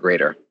far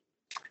greater.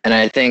 And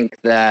I think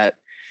that,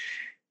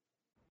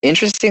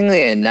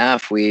 interestingly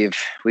enough, we've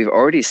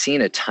already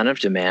seen a ton of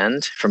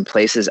demand from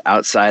places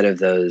outside of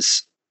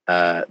those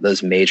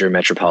major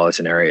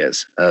metropolitan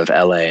areas of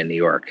LA and New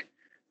York,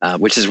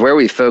 which is where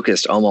we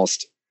focused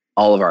almost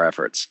all of our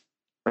efforts.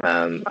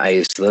 I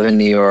used to live in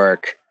New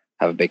York,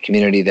 have a big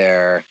community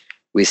there.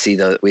 We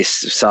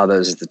saw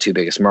those as the 2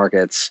 biggest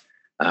markets.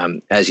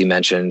 As you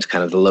mentioned,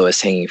 kind of the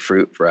lowest hanging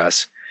fruit for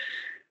us.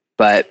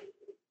 But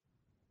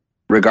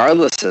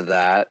regardless of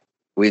that,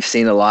 we've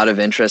seen a lot of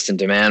interest and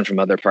demand from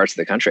other parts of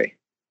the country.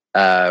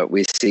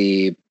 We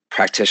see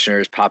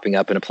practitioners popping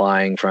up and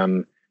applying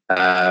from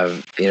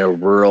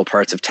rural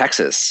parts of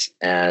Texas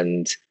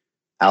and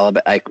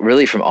Alabama, like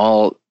really from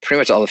pretty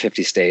much all the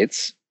 50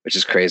 states, which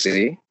is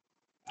crazy.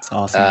 That's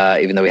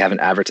awesome. Even though we haven't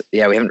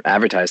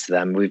advertised to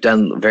them. We've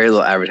done very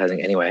little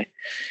advertising anyway.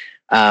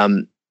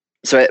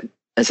 So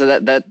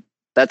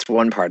that's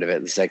one part of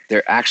it. It's like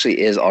there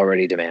actually is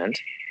already demand.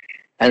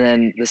 And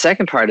then the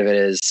second part of it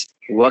is,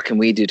 what can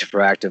we do to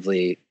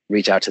proactively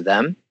reach out to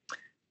them?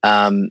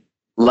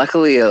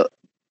 Luckily,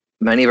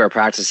 many of our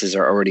practices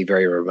are already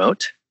very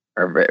remote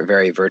or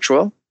very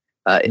virtual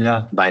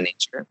by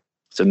nature.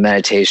 So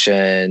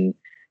meditation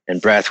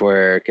and breath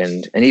work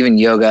and even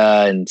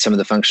yoga and some of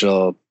the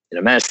functional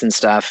medicine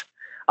stuff.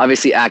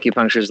 Obviously,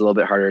 acupuncture is a little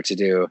bit harder to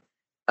do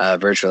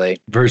virtually.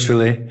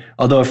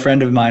 Although a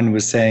friend of mine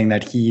was saying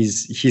that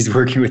he's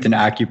working with an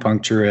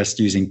acupuncturist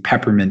using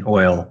peppermint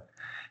oil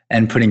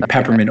and putting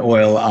peppermint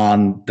oil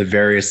on the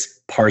various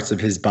parts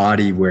of his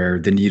body where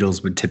the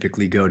needles would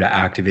typically go to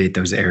activate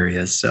those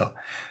areas. So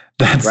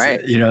that's right.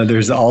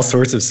 There's all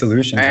sorts of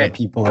solutions that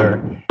people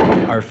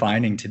are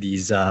finding to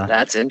these.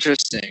 That's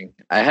interesting.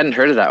 I hadn't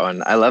heard of that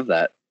one. I love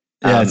that.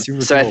 Yeah, it's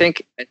super so cool. I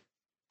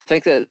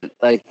think that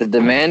like the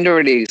demand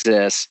already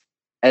exists,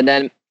 and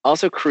then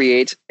also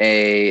create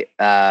a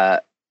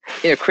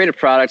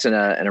product and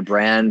a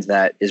brand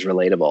that is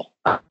relatable.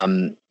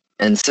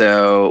 And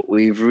so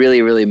we've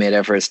really, really made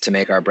efforts to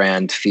make our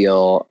brand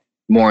feel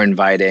more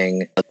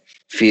inviting,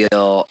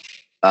 feel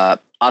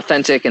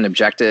authentic and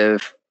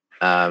objective,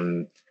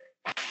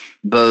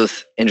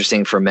 both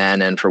interesting for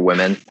men and for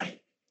women,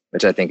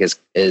 which I think is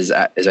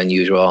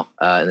unusual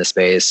in the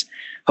space.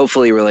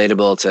 Hopefully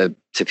relatable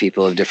to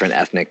people of different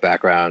ethnic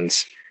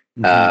backgrounds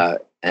and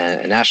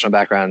national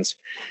backgrounds.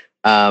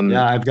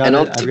 I've got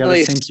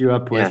to sync you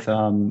up with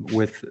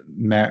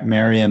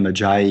Mariam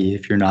Ajayi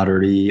if you're not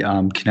already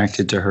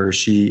connected to her.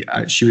 She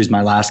was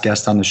my last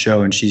guest on the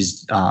show, and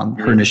she's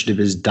her initiative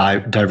is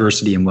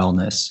diversity and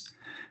wellness.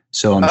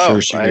 So I'm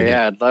sure she.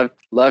 I'd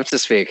love to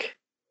speak.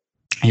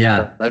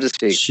 Yeah, love to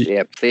speak.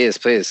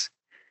 Please.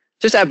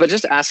 Just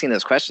asking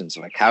those questions,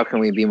 like how can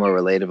we be more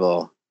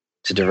relatable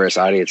to diverse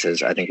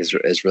audiences, I think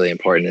is really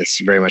important. It's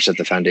very much at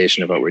the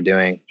foundation of what we're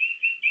doing.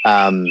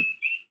 And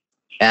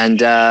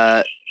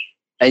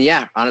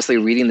yeah, honestly,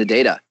 reading the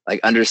data,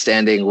 like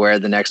understanding where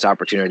the next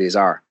opportunities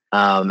are.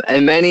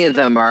 And many of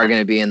them are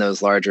going to be in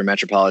those larger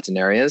metropolitan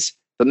areas,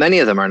 but many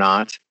of them are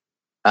not.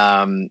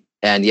 And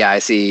yeah, I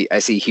see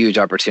huge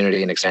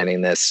opportunity in expanding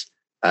this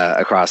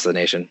across the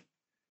nation.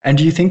 And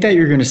do you think that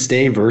you're going to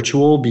stay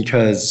virtual?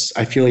 Because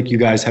I feel like you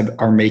guys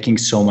are making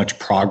so much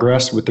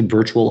progress with the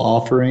virtual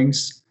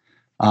offerings.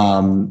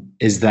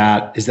 Is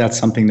that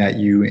something that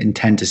you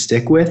intend to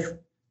stick with?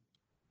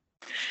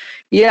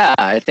 Yeah,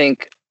 I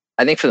think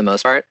for the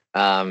most part,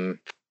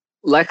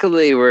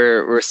 luckily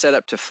we're set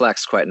up to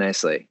flex quite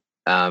nicely,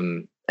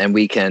 and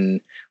we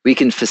can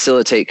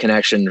facilitate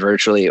connection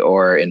virtually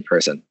or in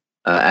person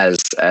as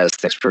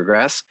things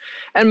progress.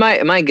 And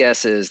my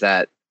guess is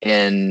that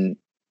in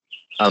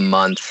a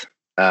month,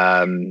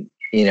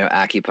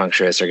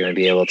 acupuncturists are going to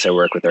be able to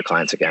work with their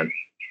clients again.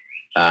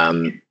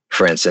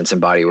 For instance, and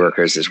body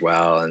workers as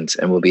well, and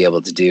we'll be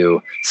able to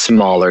do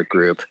smaller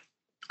group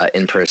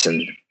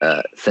in-person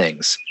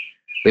things.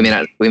 We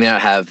may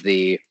not have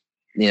the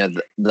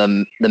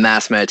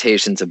mass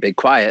meditations of Big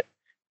Quiet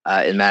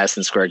in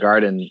Madison Square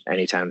Garden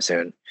anytime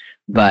soon,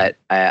 but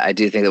I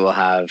do think that we'll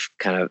have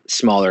kind of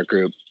smaller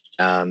group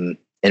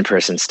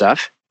in-person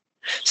stuff.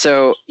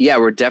 So yeah,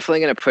 we're definitely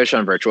going to push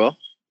on virtual.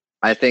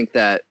 I think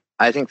that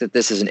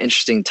this is an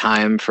interesting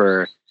time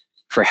for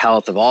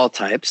health of all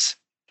types.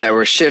 That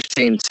we're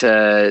shifting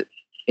to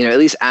at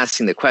least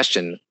asking the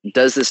question,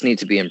 does this need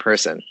to be in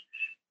person?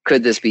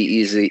 Could this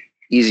be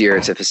easier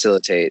to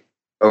facilitate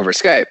over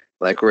Skype,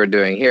 like we're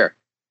doing here?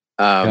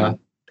 And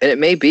it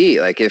may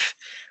be like, if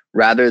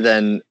rather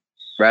than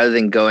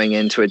going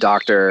into a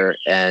doctor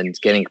and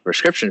getting a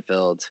prescription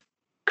filled,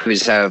 could we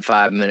just have a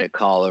 5-minute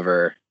call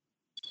over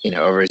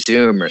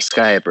Zoom or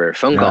Skype or a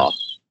phone call?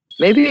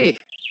 Maybe.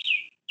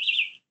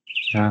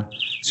 Yeah.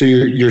 So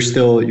you're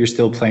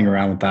still playing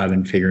around with that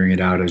and figuring it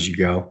out as you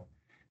go,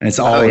 and it's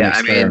all an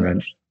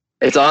experiment.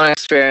 It's all an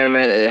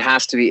experiment. It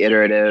has to be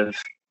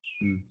iterative.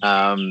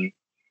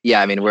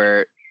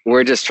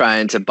 We're just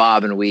trying to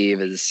bob and weave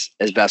as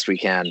best we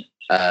can,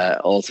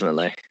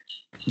 ultimately.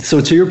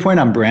 So to your point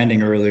on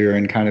branding earlier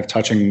and kind of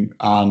touching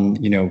on,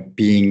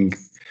 being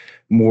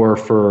more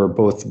for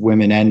both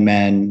women and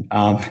men,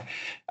 I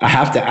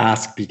have to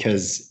ask,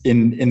 because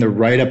in the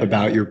write-up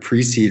about your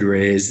pre-seed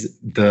raise,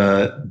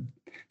 the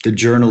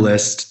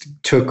journalist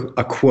took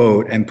a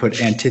quote and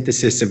put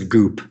antithesis of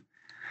goop.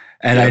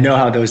 And I know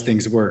how those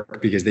things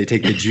work, because they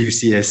take the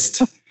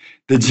juiciest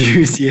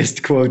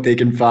quote they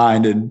can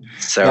find, and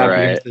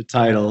that's the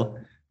title.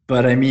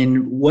 But I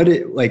mean,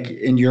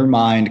 in your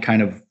mind,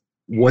 kind of,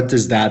 what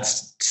does that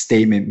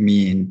statement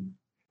mean?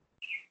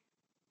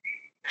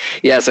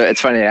 Yeah, so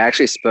it's funny. I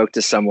actually spoke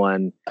to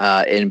someone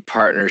in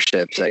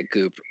partnerships at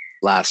Goop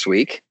last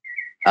week.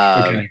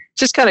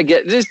 Just kind of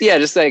just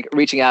like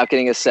reaching out,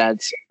 getting a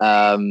sense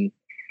for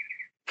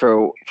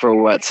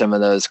what some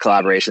of those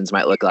collaborations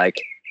might look like.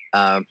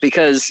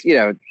 Because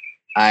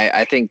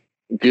I think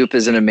Goop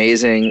is an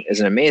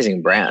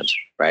amazing brand,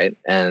 right?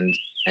 And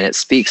it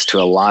speaks to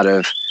a lot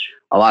of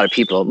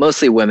people,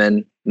 mostly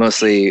women,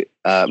 mostly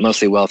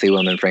wealthy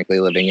women, frankly,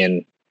 living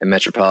in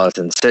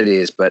metropolitan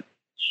cities. But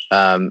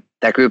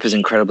that group is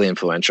incredibly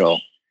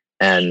influential,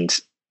 and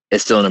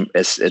it's still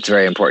it's a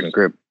very important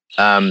group.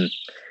 And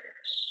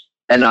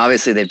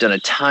obviously, they've done a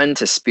ton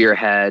to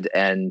spearhead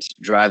and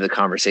drive the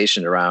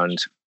conversation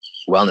around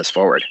wellness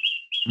forward.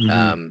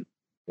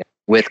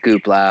 With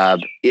Goop Lab,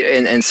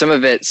 and some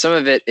of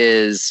it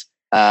is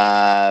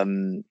not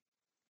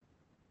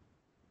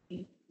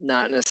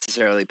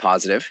necessarily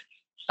positive,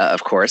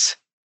 of course,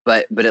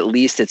 but at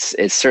least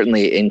it's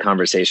certainly in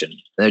conversation.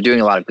 And they're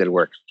doing a lot of good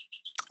work.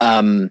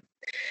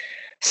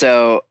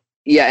 So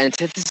yeah,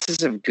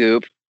 antithesis of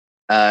Goop.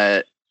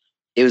 It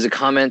was a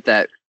comment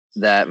that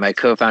my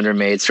co-founder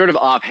made, sort of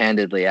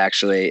offhandedly,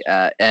 actually,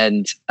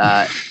 and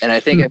I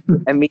think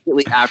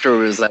immediately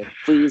afterward was like,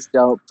 "Please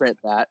don't print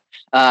that."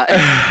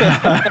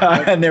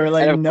 And they were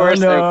like, "No,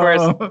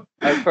 no."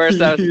 Of course,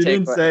 that was you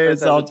didn't say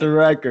it's off the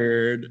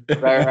record.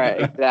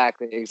 Right,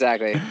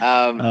 exactly.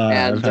 I've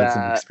had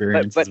some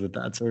experiences with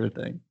that sort of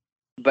thing.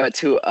 But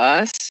to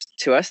us,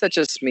 that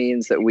just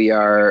means that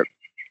we're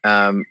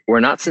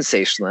not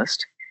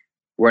sensationalist.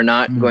 We're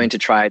not going to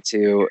try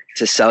to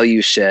sell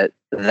you shit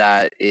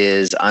that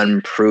is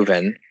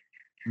unproven,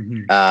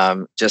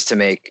 just to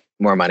make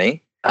more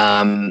money.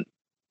 And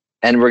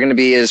we're going to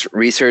be as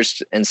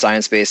researched and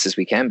science-based as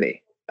we can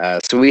be.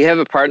 So we have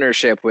a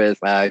partnership with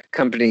a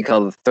company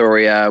called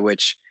Thoria,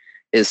 which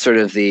is sort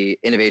of the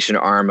innovation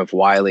arm of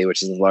Wiley,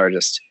 which is the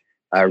largest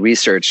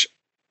research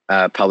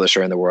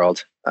publisher in the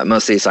world,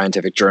 mostly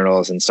scientific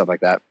journals and stuff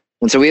like that.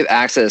 And so we have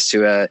access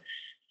to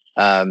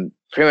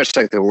pretty much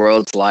like the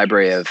world's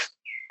library of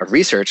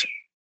research.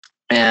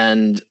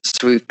 And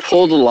so we've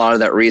pulled a lot of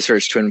that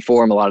research to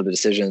inform a lot of the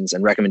decisions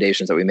and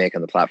recommendations that we make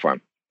on the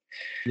platform.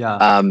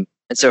 Yeah. And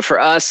so for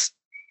us,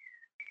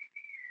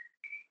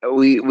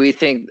 we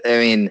think,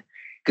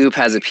 Goop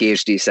has a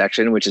PhD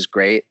section, which is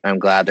great. I'm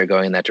glad they're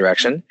going in that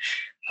direction.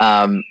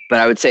 But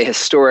I would say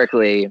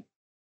historically,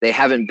 they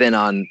haven't been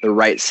on the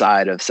right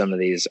side of some of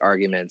these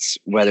arguments,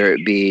 whether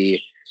it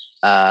be,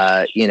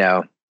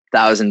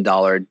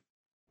 $1,000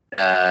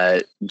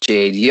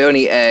 jade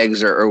yoni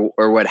eggs or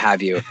what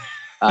have you.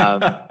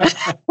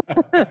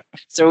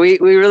 So we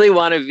really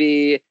want to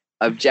be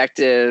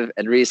objective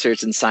and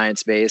research and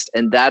science-based.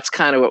 And that's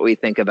kind of what we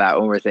think about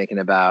when we're thinking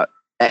about,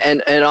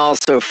 and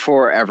also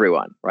for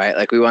everyone, right?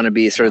 Like we want to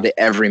be sort of the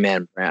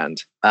everyman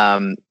brand.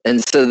 And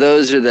so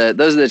those are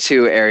the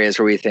two areas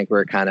where we think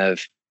we're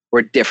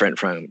different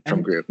from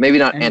Group. Maybe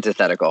not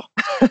antithetical.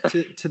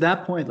 to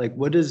that point, like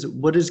what is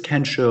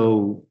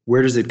Kenshō?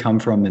 Where does it come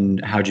from, and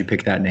how'd you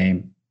pick that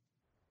name?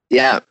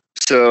 Yeah.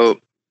 So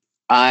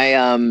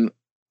I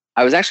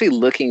was actually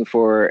looking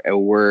for a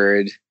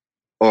word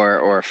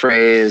or a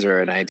phrase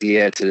or an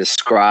idea to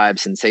describe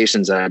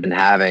sensations that I've been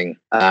having.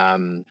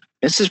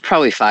 This is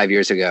probably 5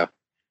 years ago.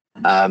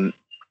 And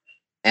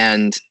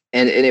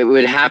it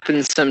would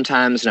happen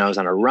sometimes when I was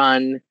on a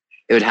run.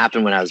 It would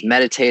happen when I was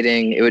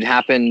meditating. It would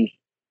happen,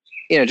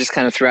 just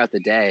kind of throughout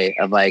the day,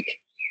 of like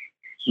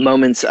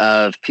moments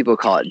of, people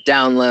call it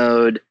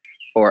download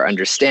or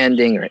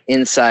understanding or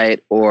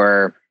insight,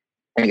 or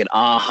like an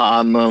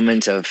aha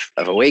moment of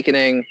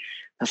awakening.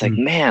 I was like,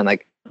 man,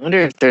 like I wonder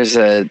if there's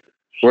a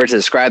word to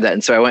describe that.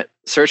 And so I went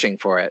searching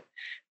for it,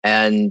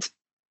 and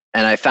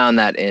I found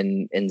that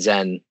in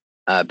Zen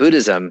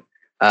Buddhism,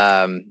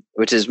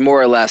 which is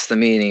more or less the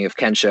meaning of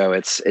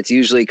Kenshō. It's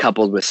usually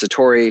coupled with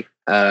Satori,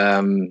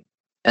 And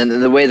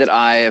the way that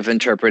I have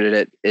interpreted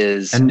it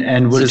is,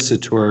 and what is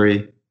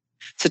Satori?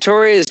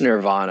 Satori is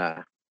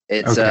nirvana.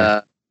 It's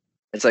Okay.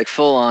 it's like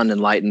full on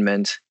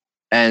enlightenment,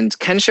 and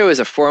Kenshō is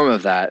a form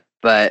of that.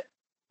 But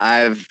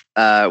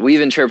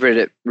we've interpreted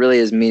it really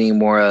as meaning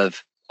more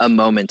of a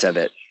moment of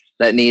it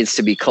that needs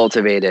to be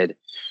cultivated,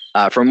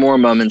 for more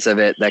moments of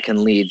it that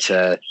can lead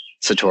to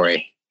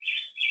Satori.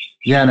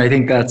 Yeah, and I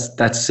think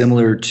that's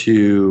similar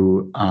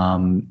to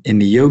in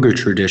the yoga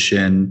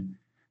tradition.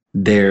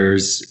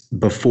 There's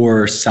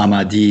before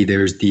samadhi,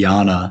 there's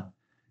dhyana,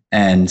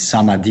 and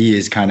samadhi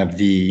is kind of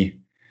the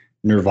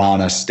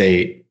nirvana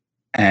state,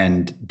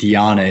 and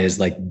dhyana is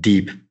like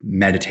deep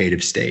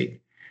meditative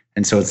state.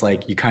 And so it's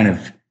like you kind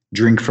of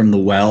drink from the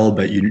well,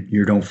 but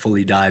you don't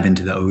fully dive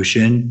into the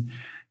ocean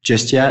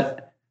just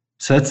yet.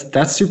 So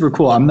that's super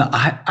cool.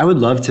 I would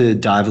love to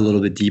dive a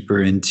little bit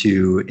deeper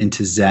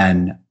into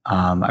Zen.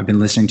 I've been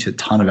listening to a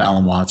ton of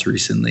Alan Watts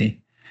recently.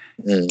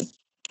 Mm.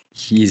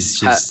 He's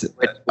just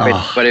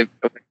what have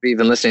you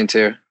been listening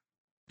to?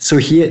 So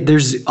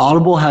there's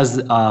Audible has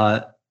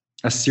a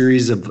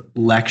series of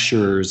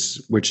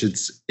lectures, which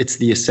it's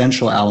the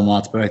essential Alan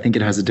Watts, but I think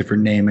it has a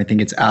different name. I think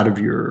it's not out of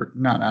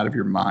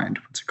your mind.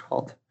 What's it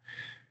called?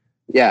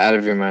 Yeah, Out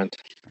of Your Mind.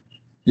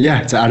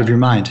 Yeah, it's Out of Your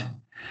Mind.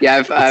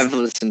 Yeah, I've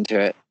listened to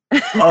it.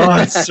 Oh,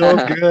 it's so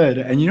good.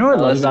 And you know what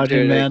I love about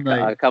him, man?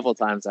 A couple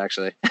times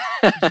actually.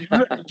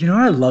 you know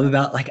what I love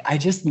about, like, I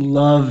just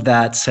love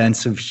that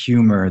sense of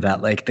humor,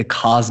 that like the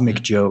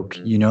cosmic joke,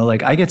 you know,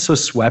 like I get so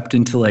swept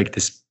into like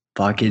this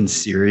fucking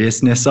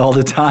seriousness all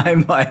the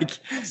time. Like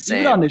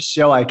even on this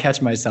show, I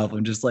catch myself.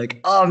 I'm just like,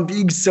 oh, I'm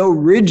being so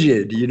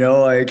rigid, you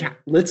know, like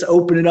let's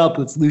open it up.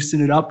 Let's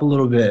loosen it up a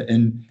little bit.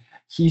 And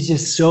he's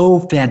just so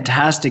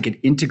fantastic at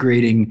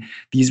integrating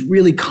these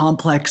really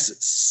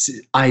complex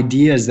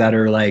ideas that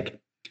are like,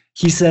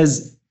 he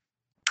says,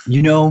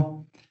 you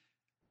know,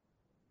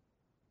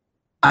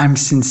 I'm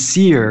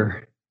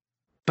sincere,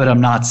 but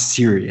I'm not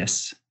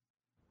serious.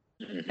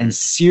 And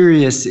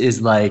serious is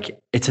like,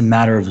 it's a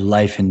matter of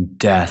life and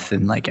death.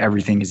 And like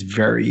everything is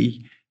very,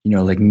 you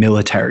know, like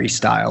military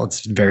style.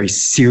 It's very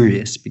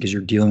serious because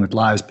you're dealing with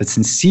lives. But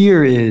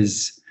sincere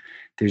is,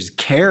 there's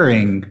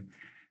caring,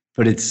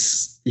 but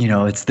it's, you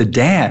know, it's the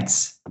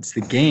dance, it's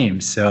the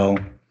game. So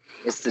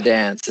it's the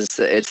dance,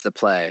 it's the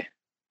play.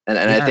 And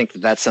yeah. I think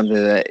that's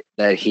something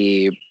that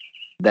he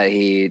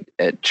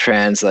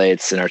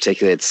translates and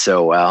articulates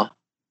so well,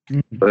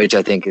 which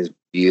I think is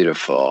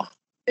beautiful.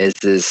 Is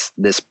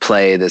this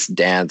play, this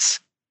dance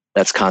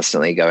that's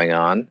constantly going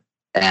on,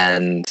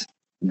 and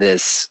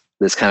this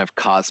kind of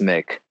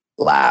cosmic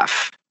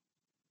laugh,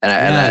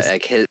 and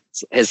like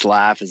his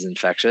laugh is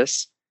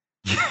infectious.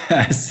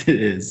 Yes,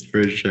 it is,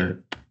 for sure.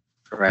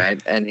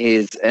 Right, and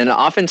he's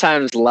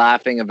oftentimes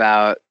laughing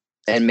about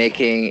and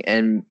making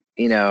and,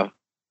 you know,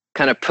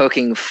 kind of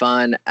poking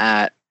fun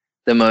at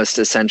the most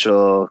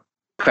essential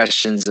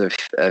questions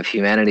of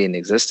humanity and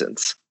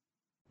existence.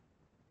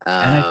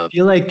 And I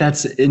feel like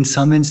that's, in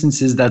some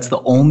instances, that's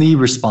the only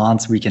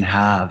response we can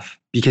have,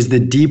 because the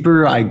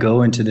deeper I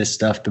go into this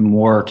stuff, the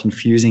more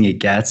confusing it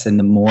gets, and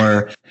the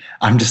more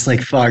I'm just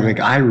like, fuck,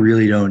 like I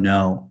really don't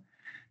know,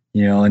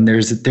 you know. And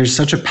there's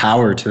such a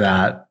power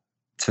to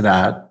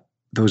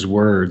those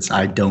words,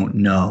 I don't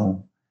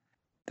know.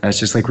 That's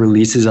just like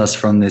releases us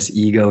from this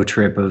ego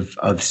trip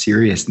of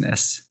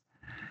seriousness.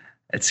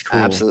 It's cool.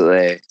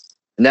 Absolutely.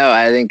 No,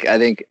 I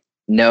think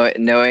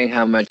knowing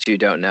how much you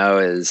don't know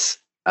is,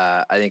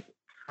 I think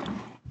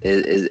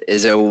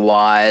is a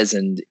wise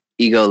and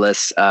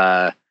egoless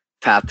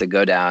path to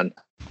go down.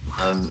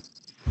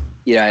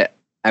 You know,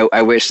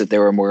 I wish that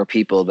there were more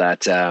people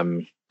that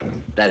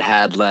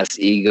had less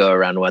ego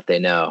around what they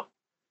know.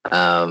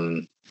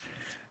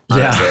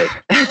 Yeah.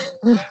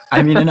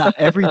 I mean, and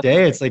every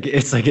day it's like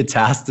a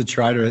task to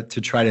try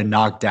to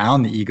knock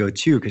down the ego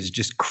too, because it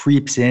just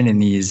creeps in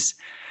these,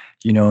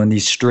 you know, in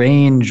these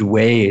strange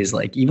ways.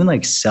 Like even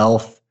like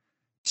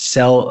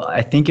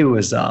I think it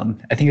was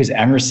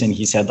Emerson.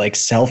 He said like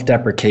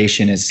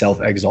self-deprecation is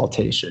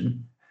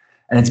self-exaltation.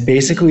 And it's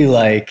basically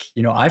like,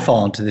 you know, I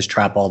fall into this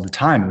trap all the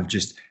time of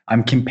just,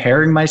 I'm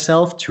comparing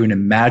myself to an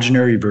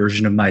imaginary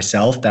version of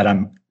myself that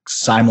I'm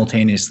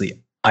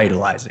simultaneously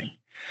idolizing.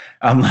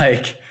 I'm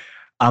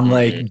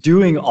like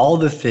doing all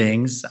the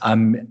things.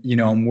 I'm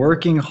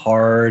working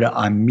hard.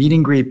 I'm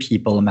meeting great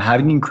people. I'm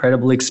having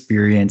incredible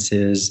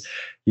experiences.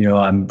 You know,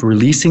 I'm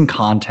releasing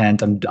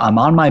content. I'm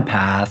on my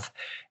path,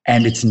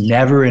 and it's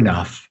never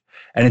enough.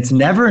 And it's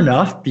never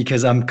enough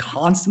because I'm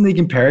constantly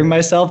comparing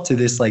myself to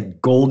this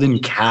like golden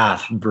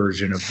calf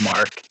version of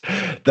Mark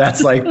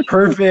that's like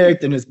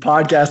perfect, and his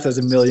podcast has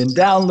 1 million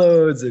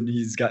downloads, and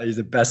he's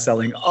a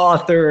best-selling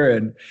author,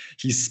 and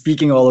he's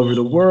speaking all over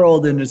the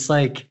world. And it's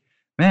like,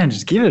 man,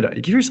 just give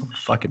yourself a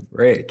fucking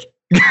break.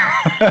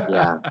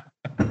 Yeah,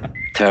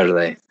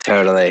 totally.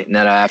 No,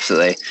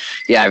 absolutely.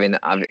 Yeah, I mean,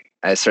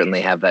 I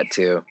certainly have that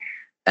too,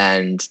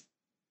 and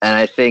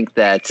I think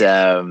that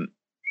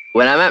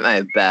when I'm at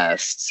my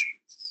best,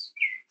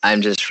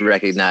 I'm just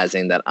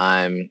recognizing that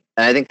and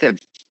I think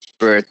that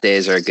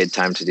birthdays are a good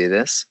time to do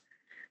this.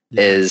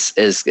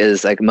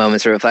 is like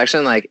moments of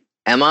reflection. Like,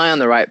 am I on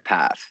the right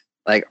path?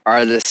 Like,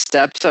 are the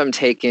steps I'm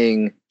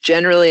taking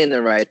generally in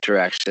the right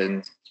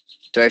direction?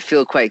 Do I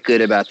feel quite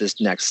good about this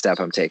next step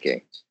I'm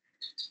taking?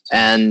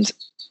 And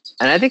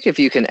I think if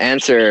you can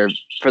answer,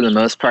 for the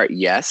most part,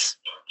 yes,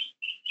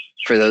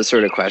 for those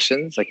sort of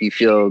questions, like you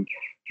feel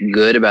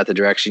good about the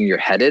direction you're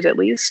headed, at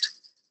least,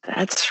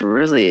 that's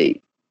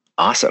really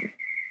awesome.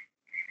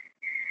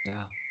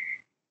 Yeah.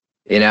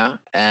 You know,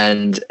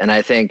 and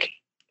I think,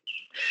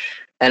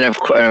 and of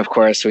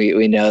course,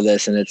 we know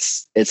this, and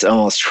it's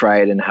almost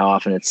trite in how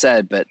often it's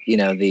said, but you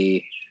know,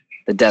 the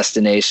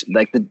destination,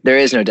 like there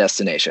is no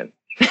destination.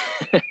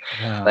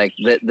 Yeah. Like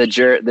the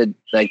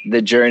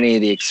journey,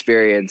 the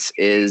experience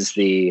is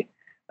the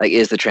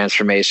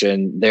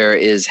transformation. There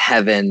is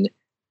heaven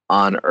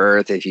on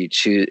earth if you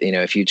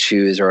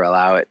choose or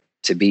allow it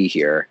to be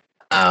here.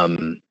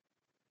 I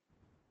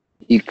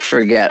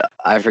forget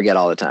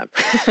all the time.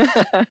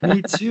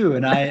 Me too.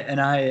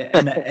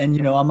 And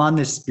you know, I'm on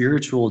this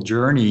spiritual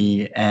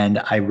journey,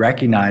 and I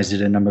recognize it,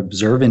 and I'm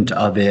observant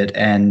of it,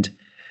 and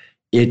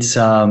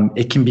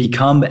it can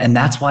become, and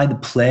that's why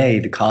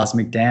the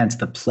cosmic dance,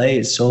 the play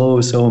is so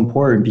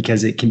important,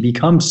 because it can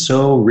become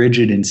so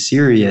rigid and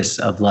serious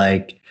of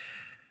like,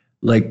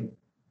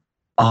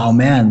 oh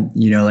man,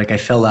 you know, like I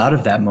fell out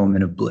of that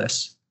moment of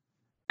bliss,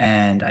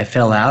 and I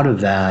fell out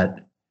of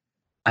that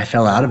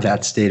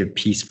state of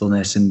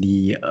peacefulness, and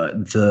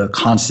the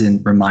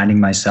constant reminding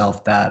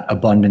myself that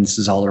abundance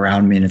is all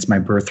around me and it's my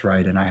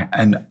birthright, and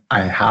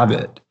I have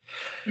it.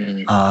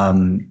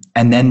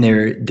 And then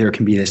there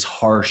can be this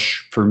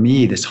harsh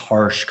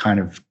kind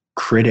of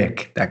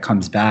critic that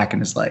comes back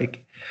and is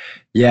like,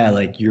 yeah,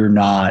 like you're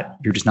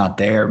just not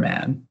there,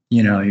 man.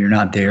 You know, you're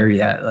not there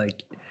yet.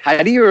 Like,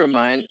 do you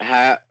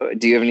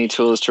have any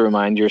tools to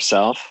remind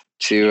yourself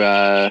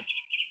to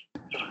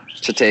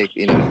take,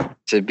 you know,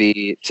 to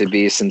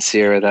be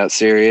sincere without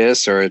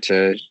serious, or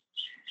to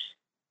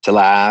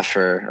laugh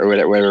or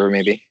whatever it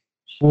may be?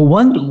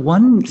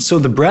 Well, so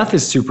the breath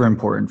is super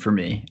important for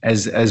me,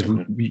 as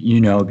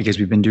you know, because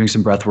we've been doing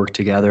some breath work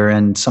together,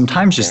 and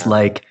sometimes just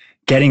like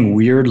getting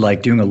weird,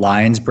 like doing a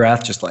lion's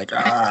breath, just like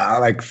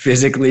like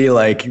physically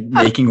like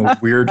making a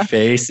weird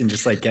face and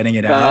just like getting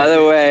it out. By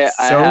the way,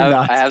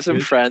 I have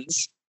some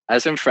friends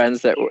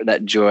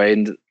that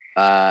joined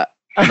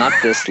not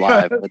this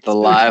live, but the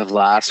live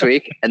last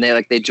week, and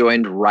they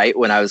joined right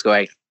when I was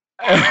going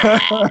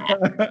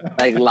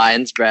like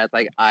lion's breath,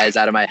 like eyes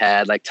out of my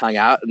head, like tongue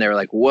out, and they were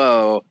like,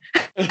 whoa.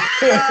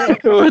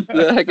 What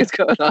the heck is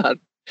going on?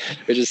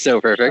 Which is so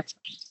perfect.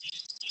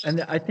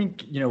 And I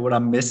think, you know, what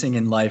I'm missing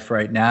in life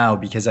right now,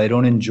 because I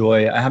haven't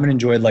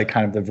enjoyed like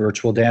kind of the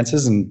virtual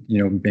dances, and,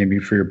 you know, maybe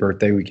for your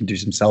birthday we can do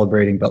some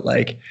celebrating, but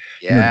like,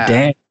 you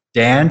know,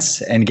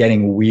 dance and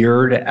getting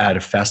weird at a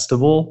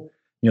festival,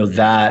 you know,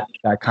 that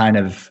kind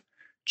of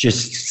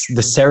just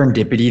the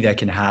serendipity that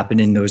can happen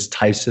in those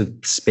types of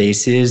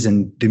spaces,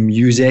 and the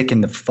music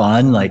and the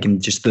fun, like,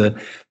 and just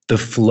the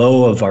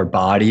flow of our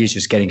bodies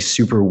just getting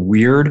super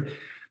weird.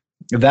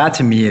 That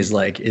to me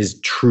is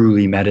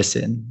truly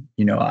medicine.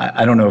 You know,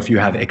 I don't know if you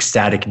have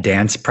ecstatic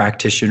dance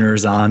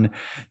practitioners on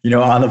the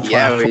platform.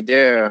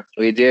 Yeah,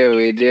 we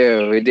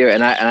do.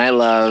 And I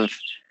love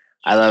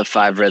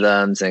Five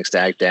Rhythms and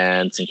ecstatic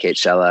dance and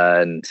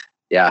Kenshō and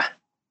yeah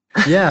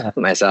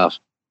myself.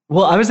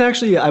 Well,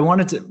 I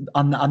wanted to,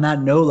 on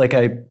that note, like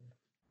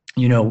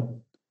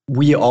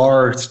we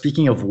are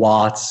speaking of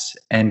Watts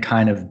and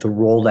kind of the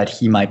role that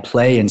he might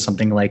play in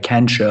something like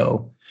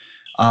Kenshō,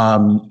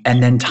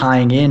 and then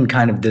tying in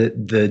kind of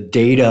the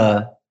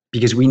data,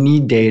 because we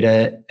need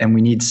data and we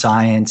need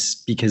science,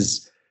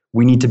 because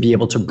we need to be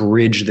able to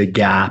bridge the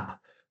gap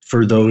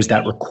for those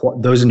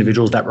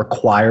individuals that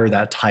require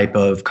that type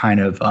of kind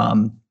of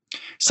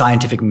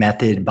scientific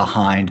method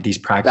behind these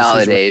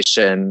practices.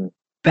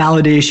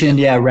 Validation,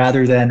 yeah,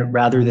 rather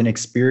than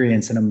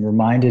experience. And I'm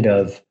reminded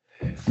of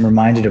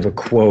a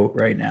quote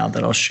right now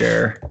that I'll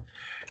share.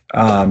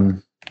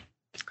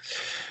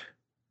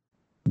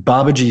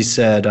 Babaji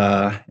said,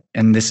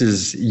 and this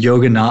is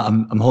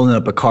Yogananda. I'm holding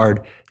up a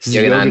card. This is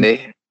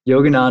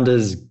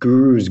Yogananda's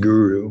guru's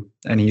guru,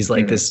 and he's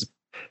like this,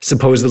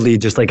 supposedly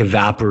just like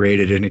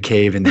evaporated in a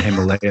cave in the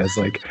Himalayas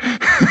like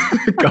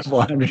a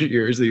couple hundred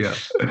years ago.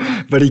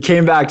 But he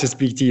came back to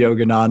speak to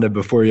Yogananda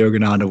before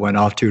Yogananda went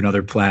off to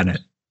another planet.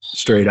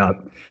 Straight up,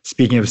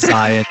 speaking of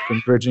science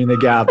and bridging the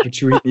gap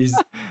between these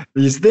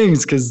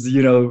things, because,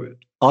 you know,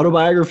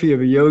 autobiography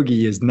of a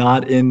yogi is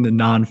not in the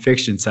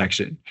nonfiction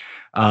section.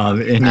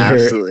 In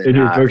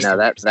your books. No,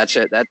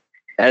 that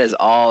is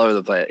all over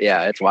the place.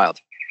 Yeah, it's wild.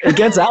 It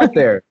gets out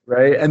there,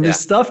 right? And this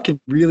stuff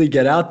can really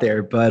get out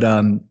there. But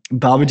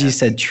Babaji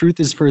said, truth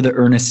is for the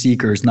earnest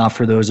seekers, not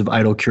for those of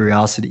idle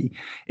curiosity.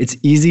 It's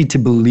easy to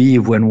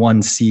believe when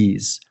one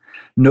sees.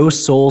 No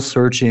soul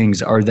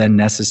searchings are then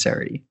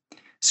necessary.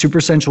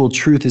 Supersensual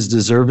truth is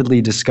deservedly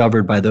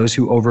discovered by those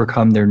who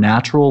overcome their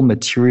natural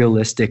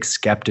materialistic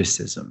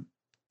skepticism.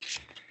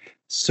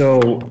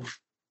 So,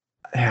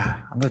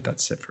 yeah, I'll let that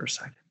sit for a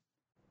second.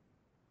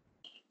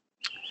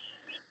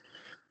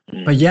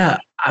 But yeah,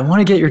 I want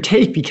to get your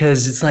take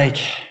because it's like,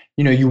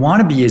 you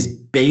want to be as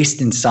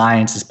based in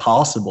science as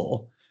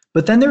possible.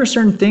 But then there are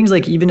certain things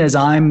like even as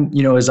I'm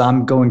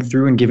going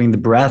through and giving the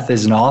breath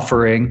as an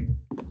offering,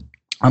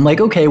 I'm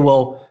like, okay,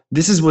 well,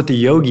 this is what the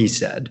yogi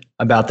said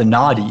about the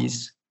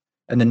nadis.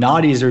 And the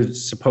nadis are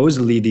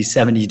supposedly these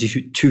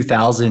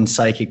 72,000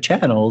 psychic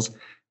channels.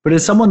 But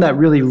as someone that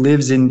really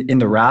lives in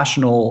the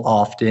rational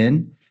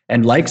often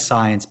and likes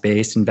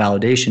science-based and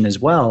validation as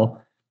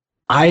well,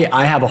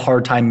 I have a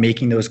hard time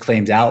making those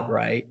claims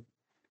outright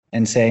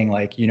and saying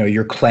like,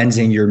 you're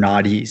cleansing your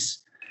nadis.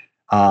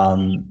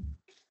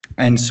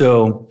 And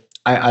so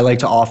I like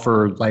to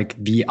offer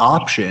like the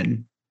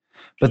option,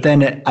 but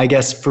then I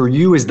guess for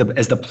you as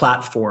the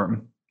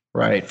platform,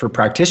 right, for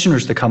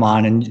practitioners to come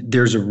on, and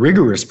there's a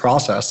rigorous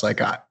process.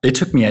 Like it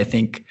took me, I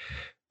think,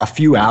 a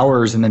few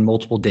hours and then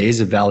multiple days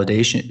of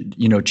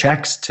validation,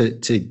 checks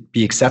to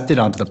be accepted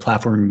onto the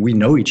platform. We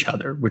know each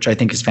other, which I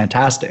think is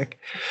fantastic.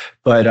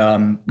 But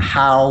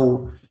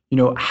how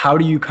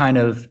do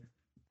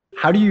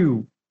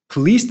you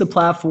police the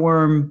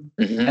platform?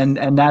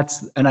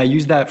 Mm-hmm. And I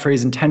use that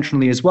phrase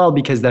intentionally as well,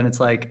 because then it's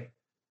like,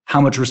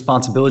 how much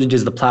responsibility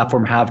does the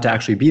platform have to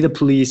actually be the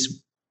police?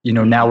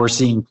 Now we're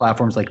seeing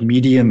platforms like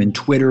Medium and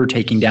Twitter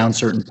taking down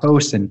certain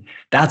posts, and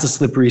that's a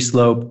slippery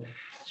slope.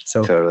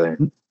 So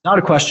Totally. not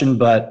a question,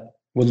 but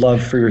would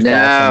love for your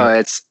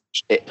thoughts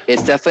No, on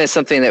it's definitely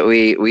something that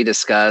we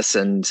discuss,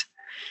 and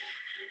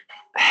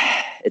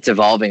it's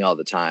evolving all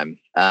the time.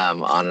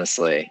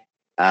 Honestly,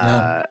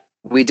 Yeah.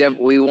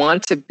 we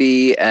want to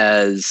be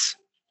as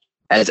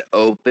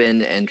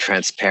open and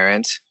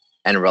transparent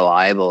and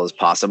reliable as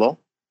possible,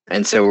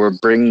 and so we're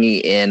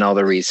bringing in all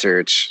the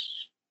research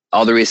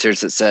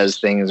that says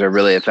things are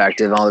really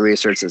effective, all the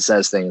research that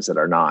says things that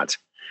are not.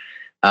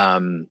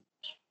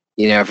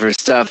 For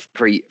stuff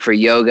for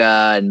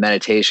yoga and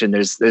meditation,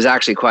 there's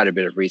actually quite a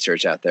bit of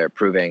research out there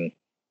proving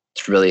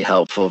it's really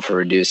helpful for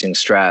reducing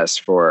stress,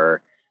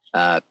 for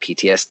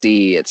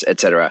PTSD, et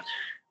cetera.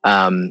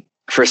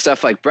 For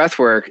stuff like breath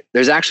work,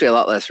 there's actually a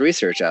lot less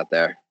research out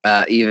there,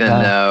 even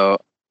though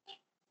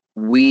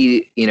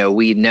we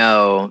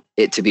know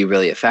it to be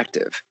really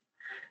effective.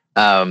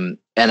 And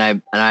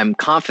I'm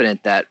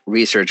confident that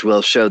research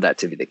will show that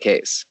to be the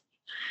case.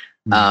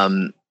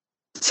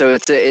 So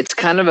it's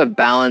kind of a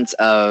balance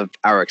of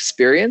our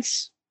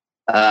experience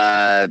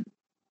as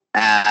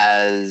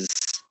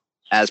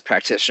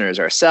practitioners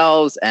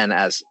ourselves, and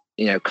as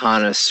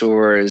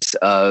connoisseurs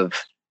of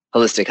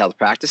holistic health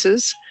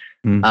practices,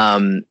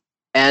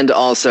 and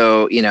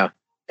also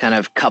kind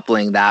of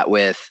coupling that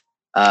with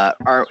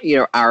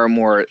our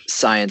more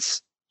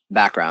science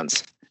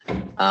backgrounds,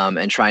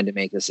 and trying to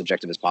make this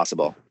objective as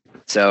possible.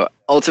 So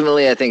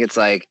ultimately, I think it's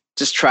like,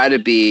 just try to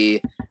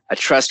be a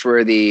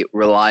trustworthy,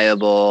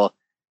 reliable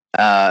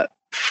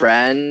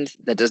friend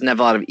that doesn't have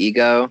a lot of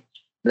ego,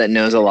 that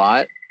knows a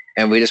lot,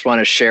 and we just want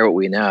to share what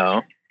we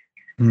know.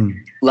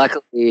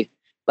 Luckily,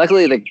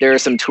 like, there are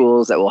some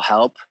tools that will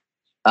help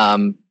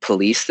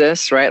police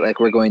this, right? Like,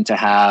 we're going to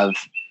have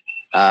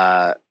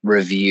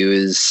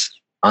reviews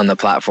on the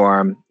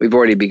platform. We've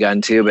already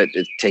begun to, but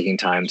it's taking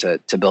time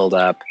to build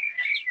up.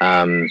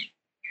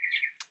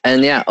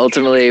 And yeah,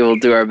 ultimately we'll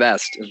do our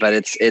best, but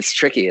it's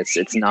tricky.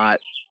 It's not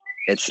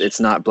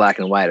black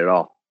and white at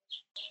all.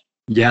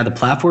 Yeah, the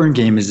platform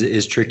game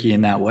is tricky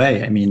in that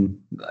way. I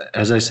mean,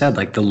 as I said,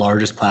 like the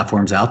largest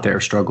platforms out there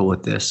struggle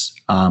with this,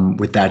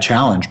 with that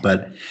challenge.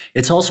 But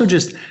it's also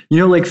just,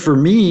 like for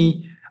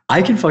me,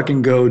 I can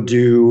fucking go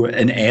do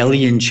an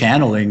alien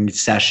channeling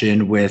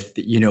session with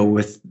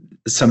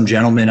some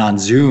gentleman on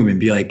Zoom and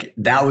be like,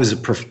 that was a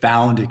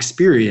profound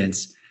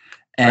experience,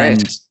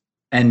 and Right.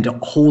 and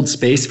hold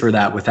space for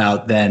that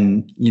without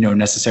then,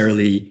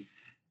 necessarily,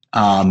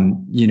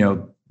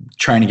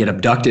 trying to get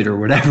abducted or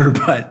whatever.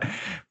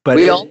 But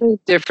We all need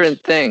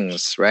different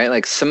things, right?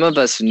 Like, some of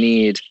us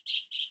need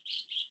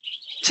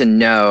to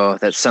know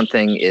that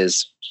something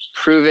is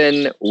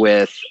proven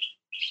with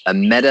a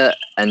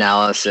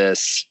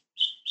meta-analysis,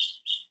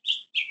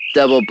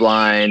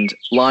 double-blind,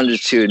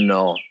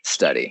 longitudinal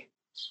study.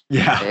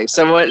 yeah, Like,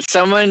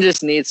 someone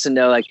just needs to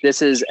know, like,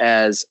 this is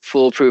as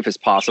foolproof as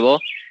possible.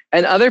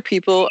 And other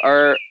people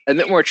are a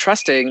bit more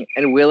trusting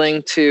and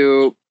willing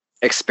to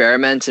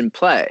experiment and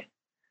play.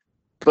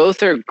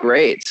 Both are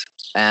great.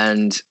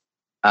 And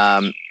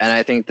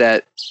I think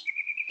that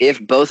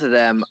if both of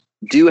them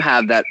do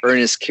have that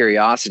earnest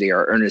curiosity,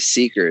 or earnest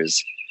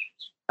seekers,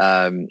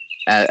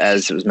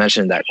 as it was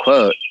mentioned in that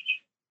quote,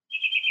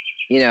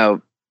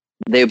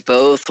 they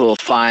both will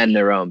find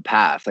their own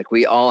path. Like,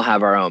 we all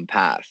have our own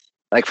path.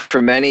 Like,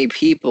 for many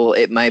people,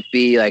 it might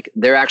be like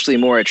they're actually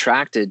more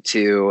attracted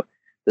to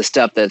the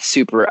stuff that's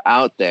super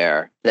out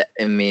there.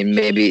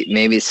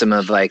 Maybe some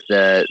of like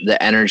the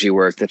energy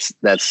work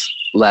that's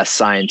less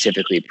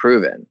scientifically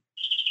proven.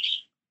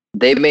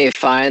 They may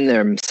find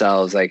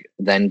themselves like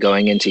then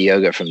going into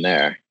yoga from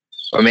there.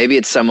 Or maybe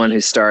it's someone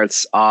who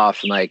starts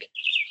off and like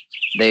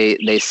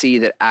they see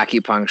that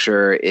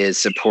acupuncture is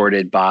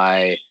supported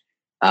by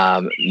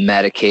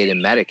Medicaid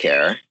and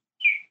Medicare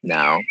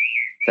now,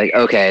 like,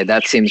 okay,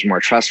 that seems more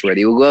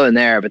trustworthy. We'll go in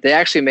there, but they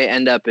actually may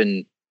end up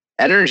in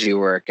energy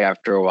work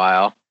after a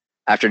while,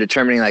 after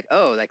determining like,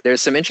 oh, like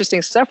there's some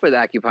interesting stuff with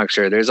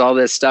acupuncture. There's all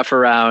this stuff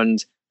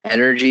around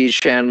energy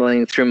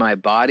channeling through my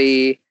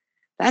body.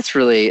 That's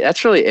really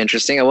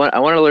interesting. I want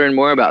to learn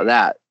more about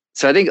that.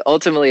 So I think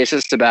ultimately it's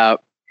just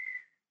about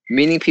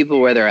meeting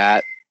people where they're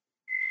at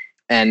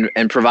and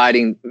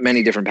providing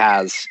many different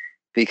paths,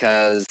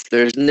 because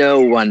there's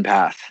no one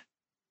path.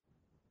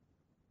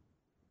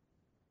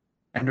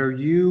 And are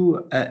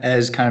you,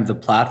 as kind of the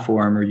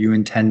platform, are you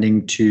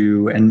intending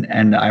to,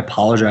 and I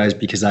apologize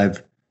because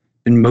I've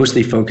been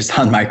mostly focused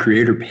on my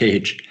creator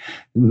page,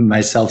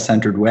 my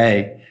self-centered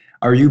way.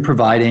 Are you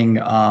providing,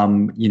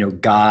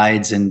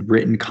 guides and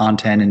written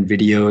content and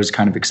videos,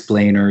 kind of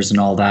explainers and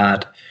all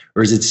that?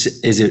 Or is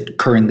it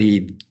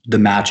currently the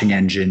matching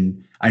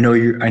engine? I know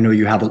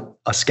you have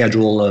a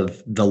schedule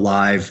of the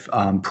live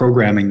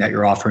programming that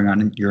you're offering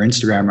on your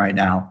Instagram right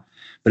now.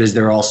 But is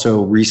there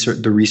also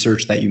the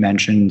research that you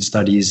mentioned,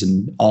 studies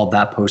and all of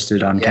that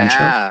posted on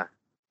Kenshō?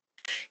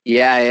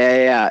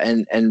 Yeah.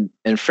 And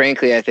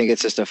frankly, I think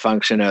it's just a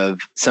function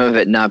of some of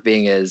it not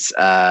being as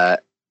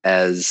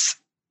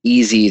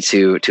easy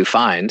to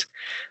find.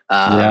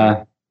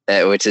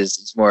 Which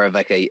is more of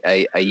like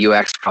a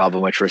UX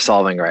problem, which we're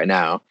solving right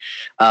now.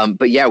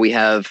 But yeah, we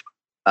have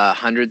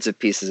hundreds of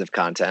pieces of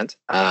content,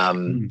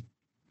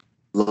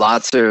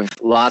 lots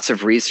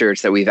of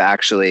research that we've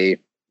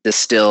actually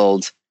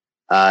distilled,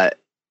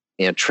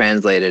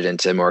 translated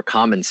into more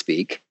common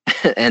speak,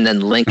 and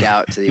then link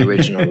out to the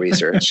original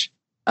research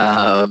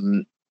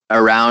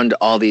around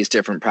all these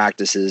different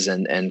practices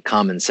and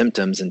common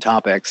symptoms and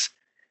topics.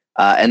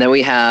 And then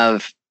we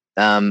have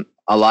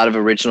a lot of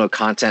original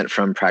content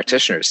from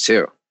practitioners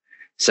too.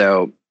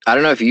 So I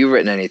don't know if you've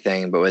written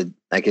anything, but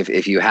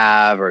if you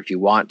have, or if you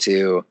want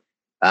to,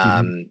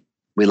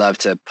 we love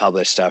to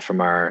publish stuff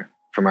from our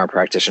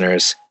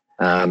practitioners.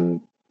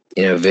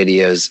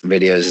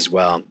 Videos as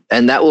well,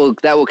 and that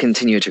will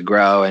continue to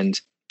grow. And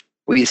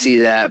we see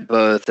that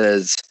both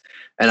as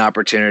an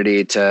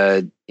opportunity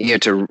to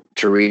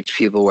reach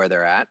people where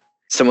they're at.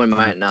 Someone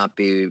might not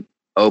be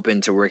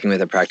open to working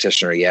with a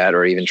practitioner yet,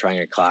 or even trying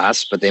a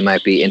class, but they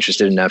might be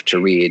interested enough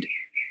to read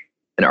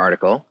an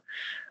article,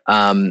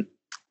 to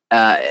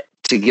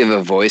give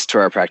a voice to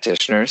our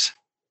practitioners,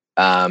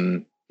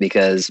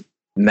 because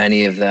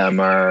many of them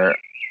are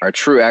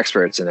true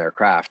experts in their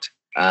craft.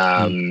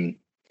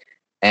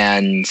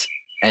 And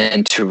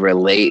to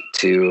relate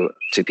to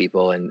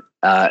people, and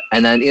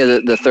then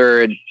the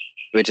third,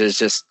 which is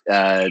just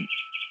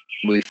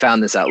we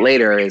found this out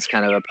later, is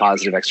kind of a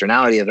positive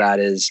externality of that,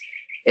 is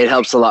it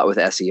helps a lot with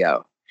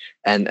SEO,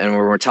 and when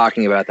we're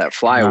talking about that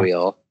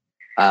flywheel,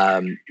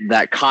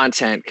 that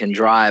content can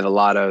drive a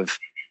lot of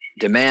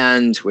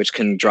demand, which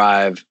can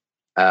drive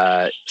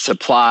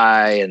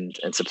supply, and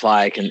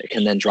supply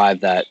can then drive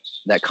that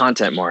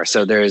content more.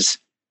 So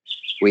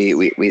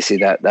we see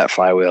that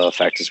flywheel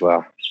effect as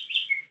well.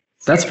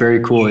 That's very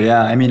cool.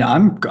 Yeah. I mean,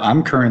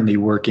 I'm currently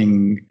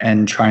working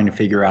and trying to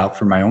figure out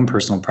for my own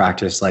personal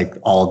practice, like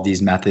all of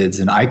these methods.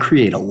 And I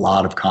create a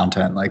lot of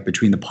content, like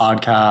between the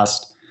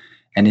podcast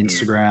and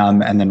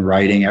Instagram, and then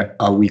writing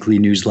a weekly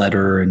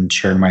newsletter and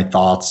sharing my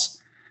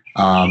thoughts,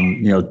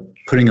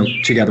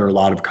 putting together a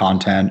lot of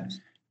content.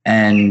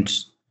 And,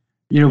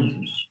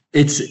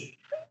 it's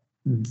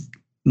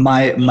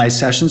my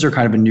sessions are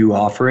kind of a new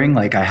offering.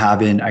 Like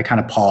I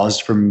kind of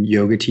paused from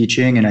yoga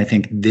teaching, and I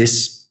think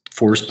this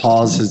forced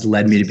pause has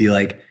led me to be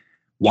like,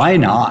 why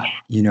not?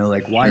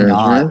 Why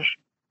not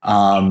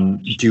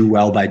do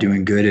well by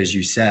doing good, as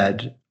you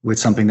said, with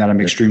something that I'm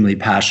extremely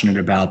passionate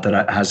about,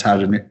 that has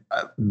had a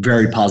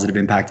very positive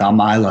impact on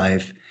my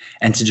life,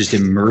 and to just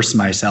immerse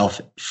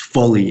myself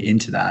fully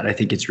into that. I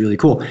think it's really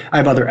cool. I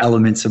have other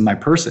elements of my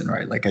person,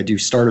 right? Like I do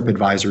startup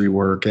advisory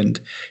work,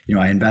 and,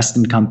 I invest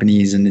in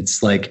companies, and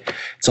it's like,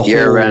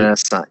 You're a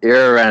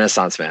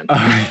Renaissance man.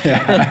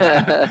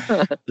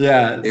 Yeah.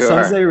 Yeah.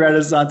 Some say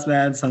Renaissance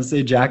man, some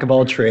say jack of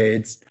all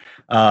trades.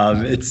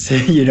 It's,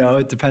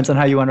 it depends on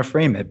how you want to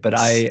frame it, but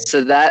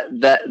so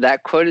that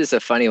quote is a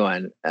funny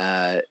one.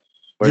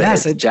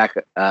 Yes. Jack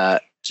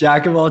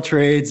of all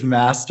trades,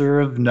 master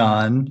of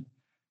none,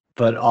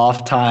 but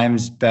oft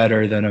times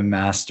better than a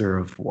master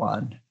of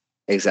one.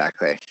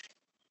 Exactly.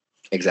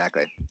 Which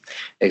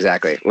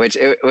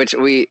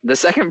the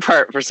second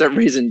part, for some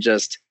reason,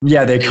 just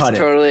they cut it.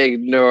 Totally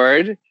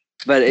ignored,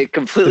 but it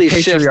completely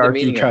shifts the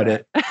meaning. Cut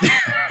it.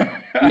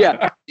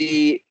 Yeah.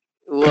 The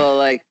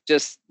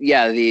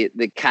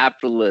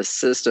capitalist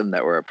system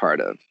that we're a part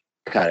of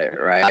cut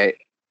it, right?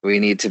 We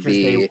need to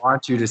be, they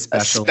want you to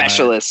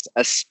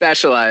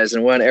specialize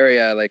in one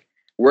area, like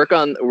work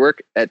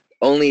at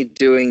only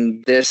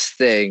doing this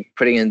thing,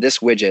 putting in this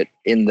widget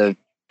in the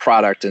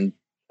product and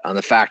on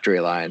the factory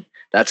line.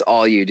 That's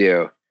all you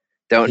do.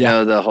 Don't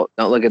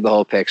look at the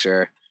whole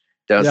picture.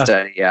 Don't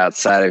study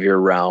outside of your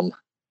realm.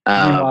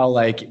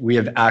 Meanwhile, we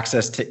have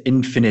access to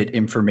infinite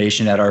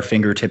information at our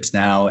fingertips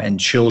now,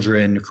 and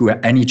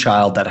any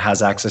child that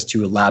has access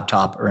to a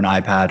laptop or an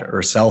iPad or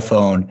a cell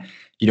phone,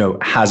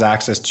 has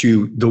access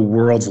to the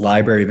world's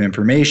library of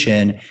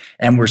information,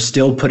 and we're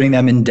still putting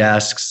them in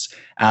desks,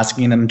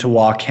 asking them to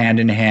walk hand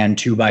in hand,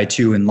 2 by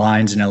 2 in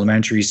lines in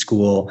elementary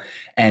school,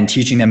 and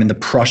teaching them in the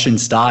Prussian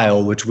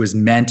style, which was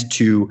meant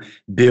to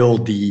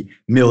build the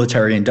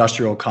military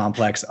industrial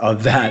complex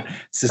of that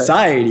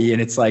society.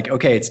 And it's like,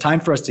 okay, it's time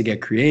for us to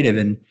get creative.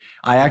 And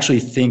I actually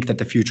think that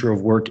the future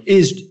of work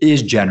is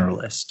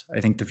generalist.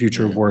 I think the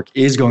future of work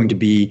is going to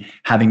be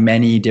having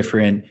many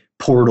different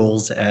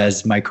portals,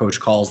 as my coach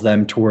calls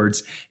them,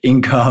 towards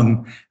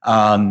income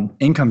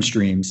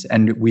streams.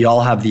 And we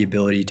all have the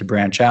ability to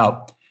branch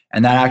out.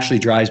 And that actually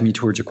drives me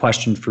towards a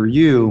question for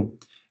you.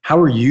 How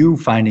are you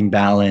finding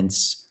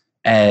balance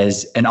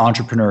as an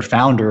entrepreneur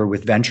founder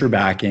with venture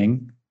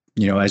backing?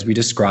 As we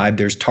described,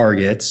 there's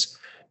targets.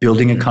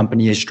 Building a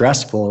company is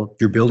stressful.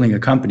 You're building a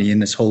company in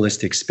this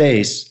holistic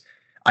space.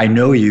 I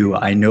know you.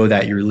 I know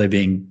that you're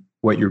living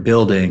what you're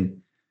building.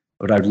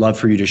 But I'd love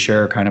for you to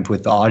share kind of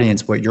with the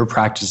audience what your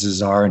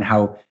practices are and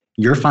how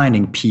you're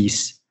finding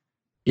peace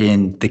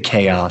in the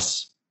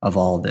chaos of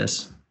all of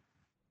this.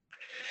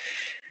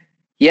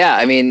 Yeah,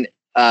 I mean,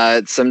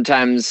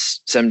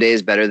 sometimes some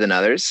days better than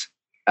others.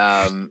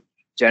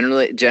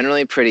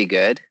 Generally pretty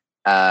good.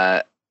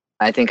 I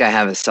think I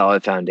have a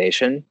solid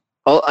foundation.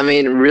 Well, I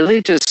mean,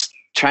 really just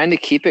trying to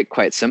keep it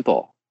quite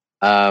simple.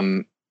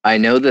 I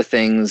know the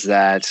things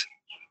that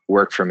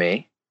work for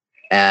me,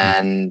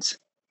 and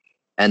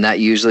that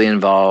usually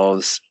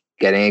involves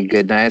getting a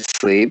good night's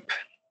sleep,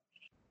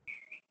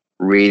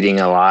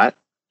 reading a lot,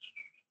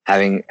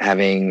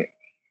 having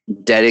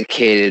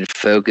dedicated,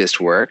 focused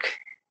work,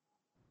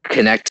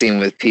 connecting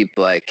with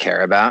people I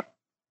care about,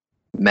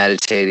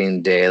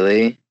 meditating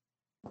daily,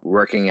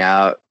 working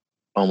out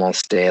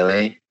almost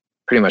daily,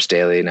 pretty much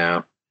daily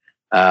now,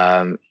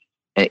 and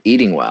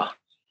eating well.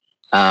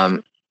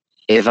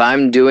 If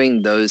I'm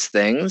doing those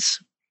things,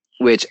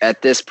 which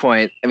at this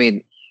point, I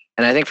mean,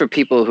 and I think for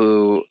people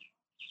who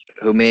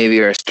maybe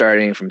are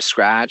starting from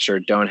scratch or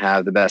don't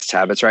have the best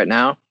habits right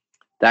now,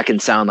 that can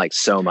sound like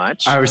so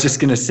much. I was just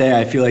going to say,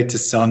 I feel like to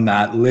some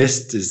that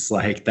list is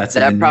like,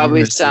 that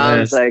probably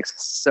sounds like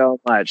so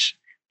much.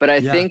 But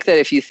I think that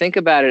if you think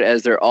about it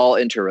as they're all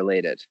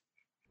interrelated,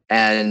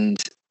 and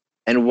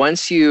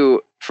once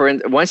you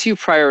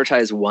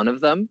prioritize one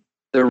of them,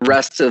 the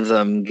rest of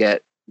them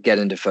get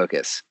into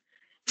focus.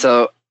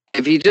 So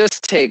if you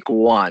just take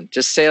one,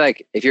 just say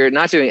like, if you're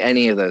not doing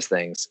any of those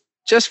things,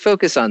 just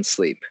focus on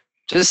sleep.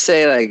 Just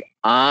say like,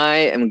 I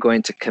am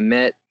going to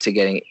commit to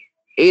getting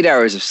 8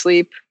 hours of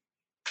sleep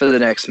for the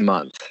next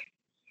month.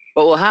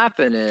 What will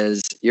happen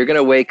is you're going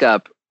to wake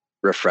up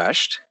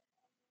refreshed.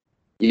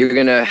 You're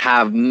going to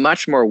have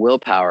much more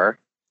willpower.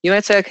 You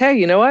might say, okay,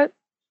 you know what?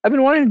 I've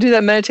been wanting to do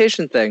that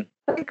meditation thing.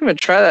 I think I'm going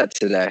to try that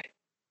today.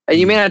 And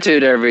you may not do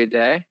it every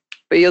day,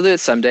 but you'll do it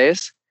some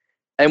days.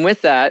 And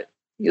with that,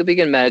 you'll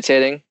begin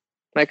meditating.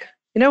 Like,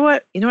 you know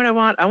what I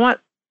want?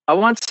 I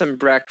want some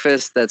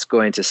breakfast that's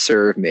going to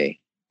serve me.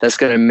 That's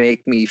going to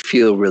make me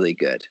feel really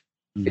good.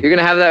 You're going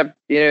to have that,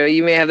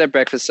 you may have that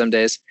breakfast some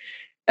days.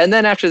 And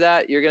then after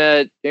that, you're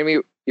going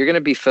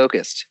to be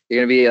focused. You're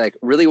going to be like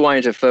really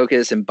wanting to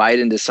focus and bite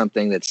into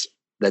something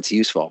that's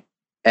useful.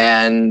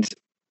 And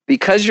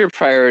because you're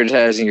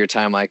prioritizing your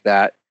time like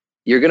that,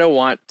 you're going to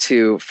want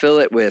to fill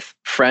it with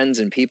friends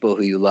and people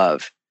who you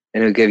love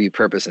and who give you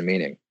purpose and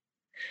meaning.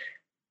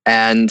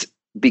 And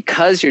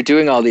because you're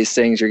doing all these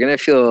things, you're going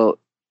to feel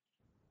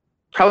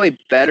probably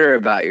better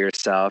about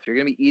yourself. You're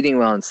going to be eating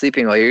well and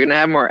sleeping well. You're going to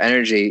have more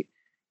energy.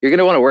 You're going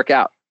to want to work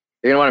out.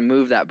 You're going to want to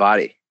move that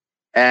body.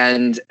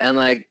 And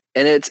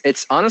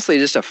it's honestly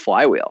just a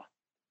flywheel.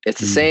 It's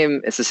the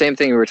same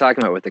thing we were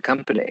talking about with the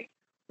company.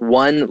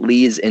 One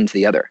leads into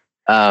the other.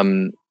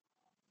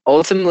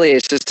 Ultimately,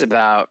 it's just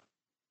about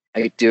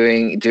like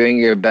doing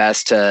your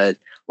best to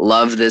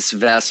love this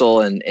vessel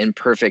and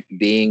imperfect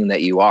being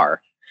that you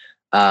are.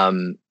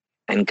 And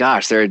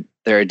gosh, there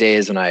are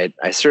days when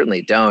I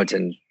certainly don't,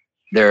 and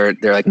there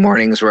are like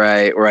mornings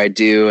where I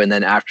do, and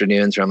then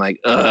afternoons where I'm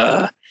like,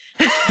 ugh.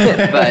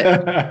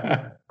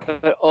 but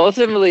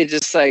ultimately,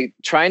 just like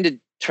trying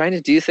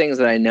to do things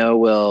that I know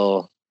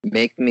will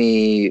make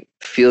me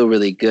feel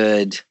really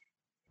good,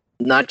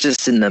 not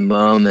just in the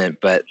moment,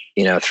 but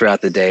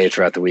throughout the day,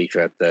 throughout the week,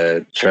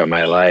 throughout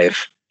my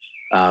life.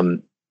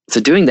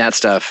 So doing that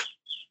stuff,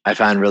 I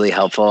found really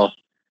helpful.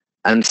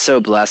 I'm so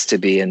blessed to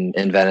be in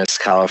Venice,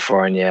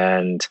 California,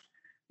 and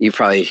you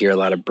probably hear a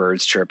lot of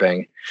birds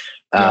chirping.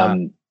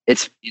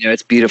 It's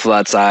beautiful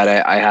outside.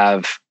 I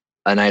have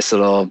a nice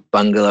little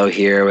bungalow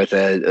here with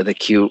a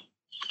cute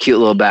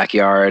little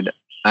backyard.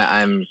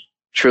 I'm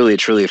truly,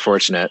 truly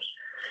fortunate.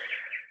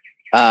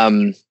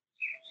 But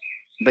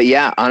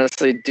yeah,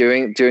 honestly,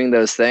 doing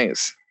those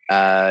things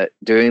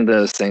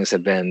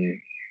have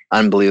been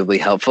unbelievably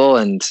helpful,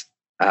 and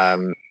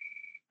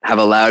have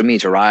allowed me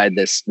to ride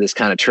this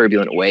kind of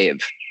turbulent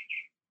wave.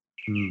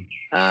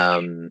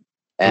 And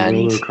the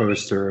roller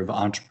coaster of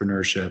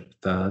entrepreneurship.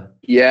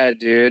 Yeah,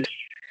 dude.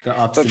 The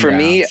ups but and for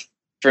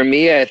downs.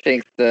 me, I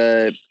think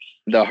the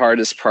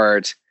hardest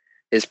part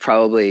is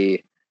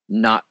probably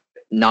not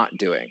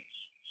doing.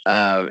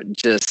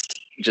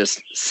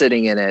 just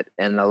sitting in it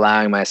and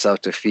allowing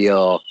myself to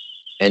feel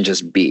and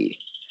just be.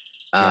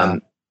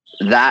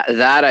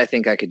 That I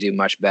think I could do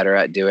much better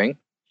at doing.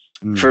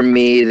 For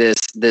me,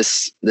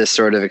 this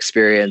sort of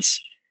experience,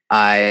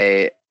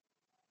 I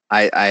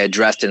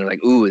addressed it and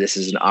like, ooh, this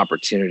is an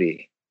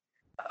opportunity.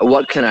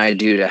 What can I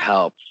do to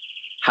help?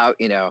 How,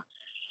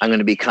 I'm going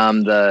to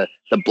become the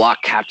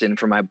block captain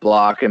for my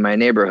block in my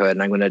neighborhood,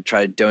 and I'm going to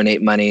try to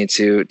donate money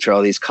to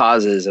all these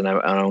causes, and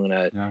I'm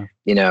going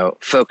to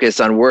focus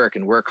on work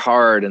and work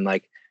hard and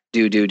like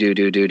do.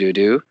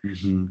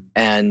 Mm-hmm.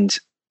 And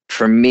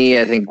for me,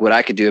 I think what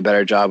I could do a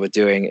better job with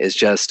doing is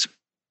just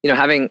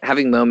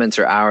having moments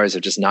or hours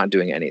of just not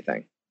doing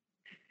anything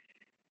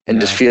and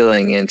just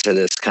feeling into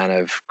this kind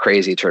of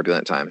crazy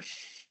turbulent time.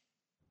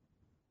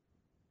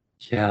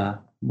 Yeah,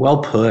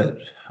 well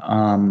put.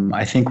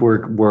 I think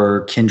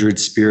we're kindred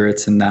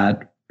spirits in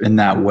that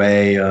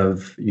way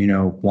of,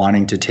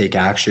 wanting to take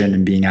action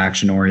and being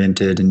action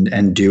oriented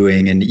and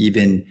doing. And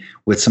even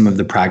with some of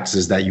the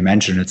practices that you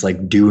mentioned, it's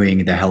like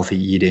doing the healthy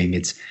eating,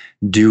 it's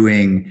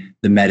doing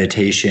the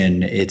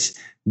meditation, it's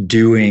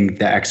doing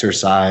the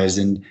exercise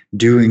and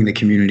doing the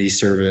community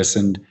service.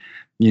 And,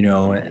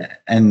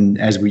 and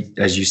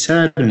as you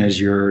said, and as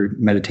your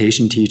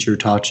meditation teacher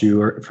taught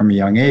you from a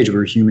young age,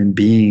 we're human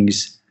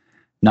beings,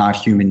 not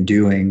human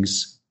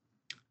doings.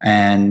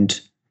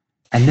 And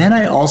then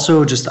I also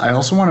want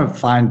to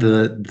find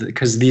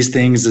because these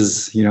things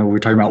is, we're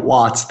talking about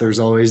Watts, there's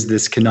always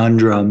this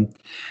conundrum.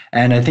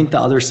 And I think the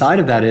other side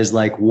of that is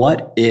like,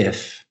 what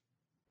if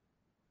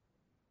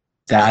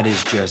that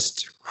is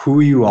just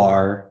who you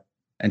are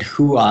and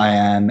who I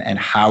am and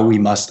how we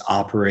must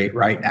operate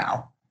right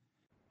now?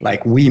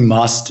 Like we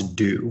must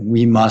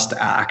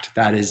act.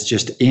 That is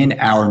just in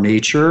our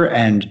nature.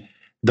 And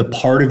the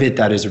part of it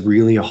that is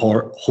really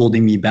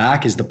holding me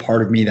back is the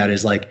part of me that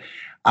is like,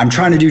 I'm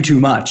trying to do too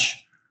much.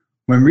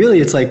 When really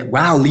it's like,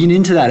 wow, lean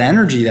into that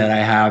energy that I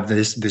have,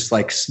 this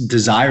like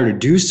desire to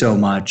do so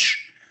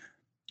much.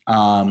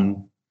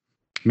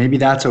 Maybe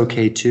that's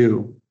okay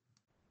too.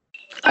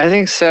 I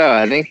think so.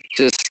 I think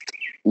just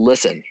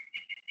listen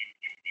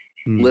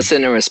and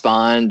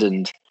respond,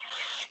 and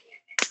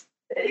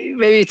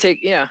maybe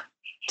take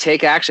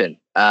action.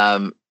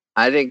 I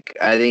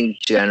think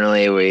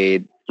generally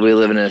we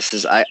live in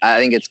I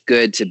think it's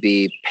good to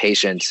be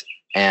patient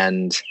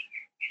and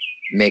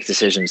make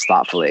decisions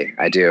thoughtfully.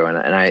 I do. And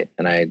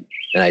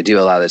I do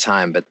a lot of the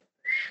time, but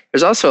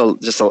there's also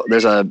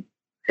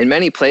in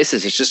many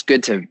places, it's just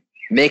good to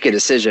make a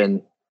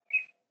decision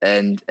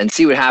and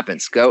see what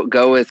happens.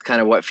 Go with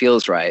kind of what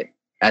feels right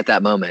at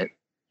that moment.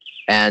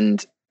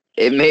 And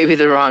it may be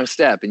the wrong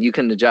step and you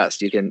can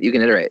adjust, you can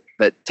iterate,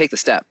 but take the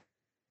step.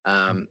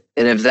 And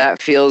if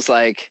that feels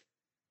like,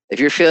 if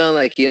you're feeling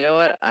like, you know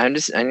what, I'm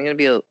going to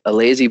be a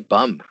lazy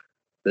bum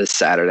this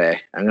Saturday,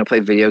 I'm going to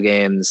play video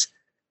games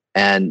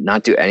and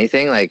not do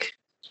anything, like,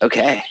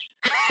 okay,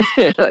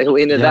 like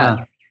lean into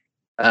that.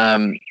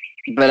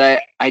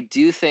 But I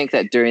do think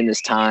that during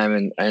this time,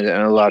 and I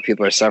know a lot of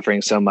people are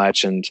suffering so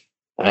much, and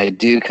I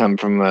do come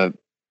from a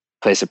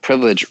place of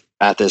privilege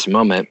at this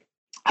moment,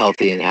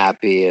 healthy and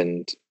happy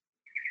and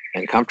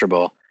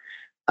comfortable.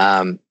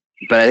 But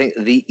I think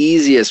the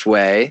easiest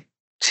way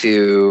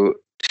to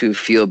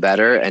feel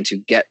better and to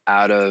get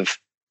out of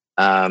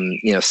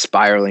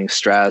spiraling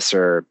stress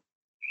or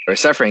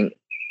suffering,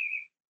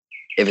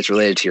 if it's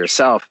related to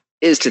yourself,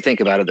 is to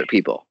think about other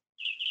people,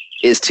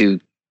 is to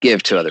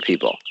give to other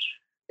people.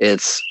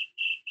 It's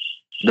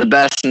the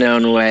best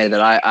known way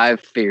that I've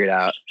figured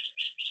out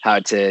how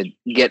to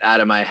get out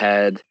of my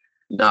head,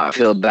 not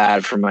feel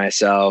bad for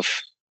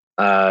myself,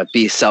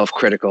 be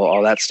self-critical,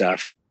 all that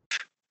stuff.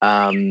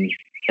 And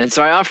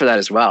so I offer that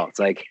as well. It's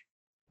like,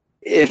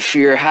 if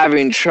you're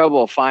having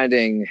trouble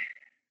finding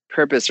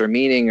purpose or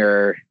meaning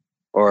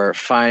or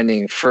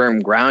finding firm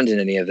ground in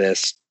any of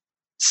this,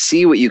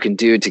 see what you can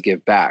do to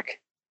give back.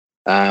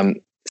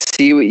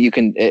 See what you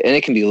can, and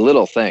it can be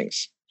little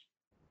things,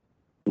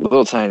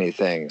 little tiny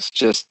things.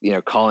 Just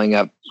calling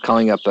up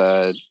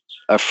a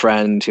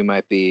friend who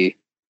might be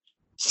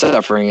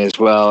suffering as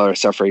well, or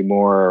suffering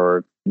more,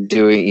 or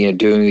doing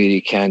what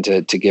you can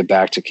to give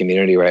back to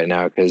community right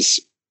now. Because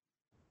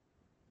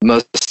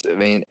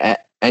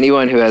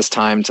anyone who has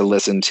time to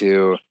listen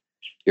to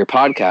your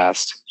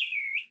podcast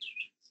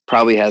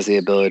probably has the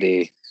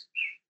ability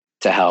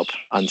to help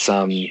on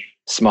some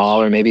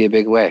small or maybe a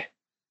big way.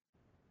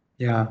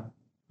 Yeah,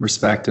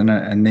 respect.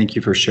 And thank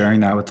you for sharing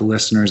that with the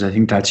listeners. I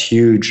think that's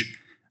huge.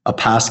 A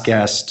past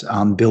guest,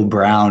 Bill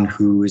Brown,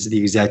 who is the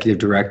executive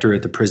director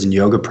at the Prison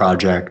Yoga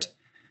Project,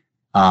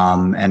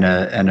 and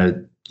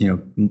a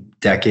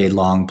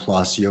decade-long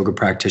plus yoga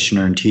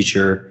practitioner and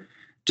teacher,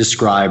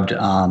 described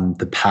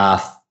the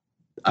path.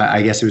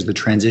 I guess it was the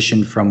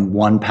transition from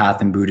one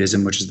path in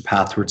Buddhism, which is the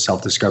path towards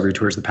self-discovery,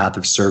 towards the path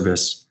of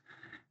service,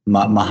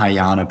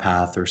 Mahayana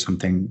path or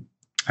something.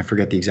 I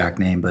forget the exact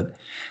name, but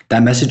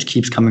that message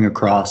keeps coming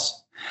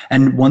across.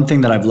 And one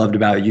thing that I've loved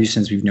about you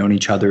since we've known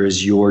each other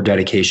is your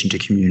dedication to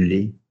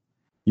community.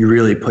 You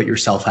really put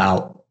yourself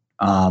out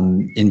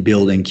in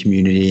building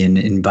community and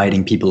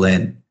inviting people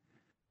in.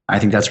 I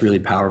think that's really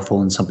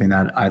powerful and something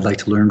that I'd like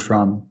to learn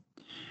from.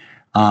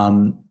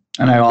 And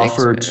I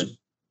offered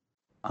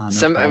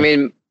some. I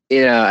mean,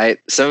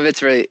 some of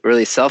it's really,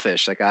 really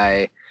selfish. Like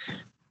I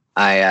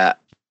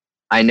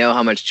know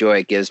how much joy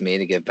it gives me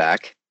to give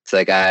back. It's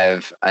like I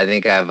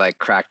think I've like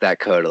cracked that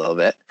code a little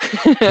bit.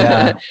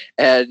 Yeah.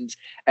 and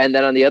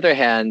then on the other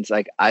hand,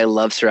 like I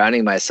love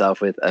surrounding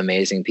myself with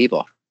amazing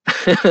people.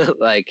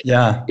 Like,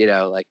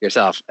 like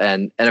yourself.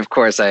 And of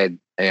course I'm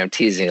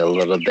teasing a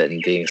little bit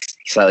and being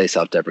slightly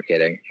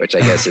self-deprecating, which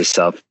I guess is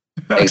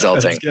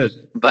self-exalting.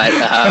 But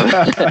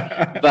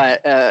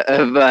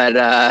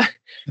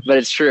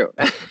it's true.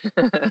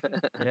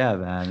 Yeah,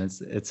 man,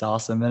 it's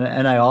awesome.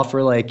 And I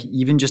offer like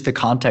even just a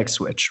context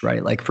switch,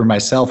 right? Like for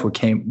myself, what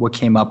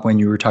came up when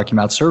you were talking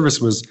about service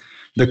was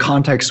the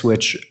context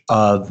switch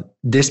of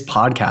this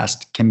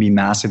podcast can be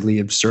massively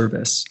of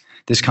service.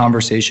 This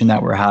conversation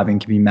that we're having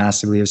can be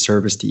massively of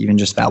service to even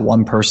just that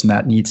one person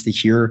that needs to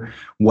hear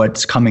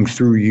what's coming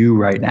through you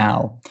right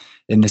now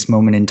in this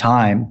moment in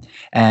time.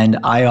 And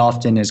I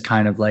often, as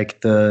kind of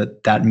like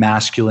that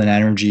masculine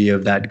energy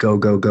of that go,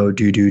 go, go,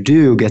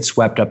 do, get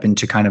swept up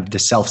into kind of the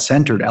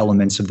self-centered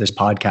elements of this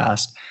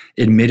podcast,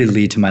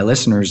 admittedly to my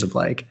listeners of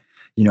like,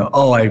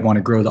 I want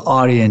to grow the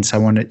audience. I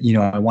want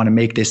to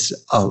make this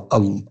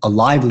a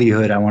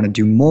livelihood. I want to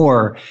do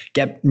more,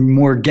 get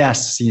more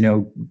guests,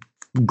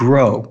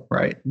 grow,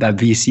 right? That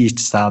VC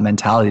style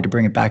mentality to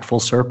bring it back full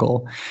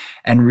circle.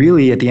 And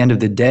really at the end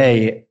of the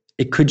day,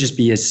 it could just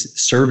be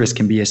service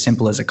can be as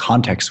simple as a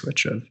context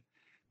switch of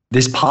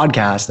this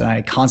podcast. And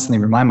I constantly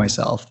remind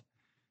myself,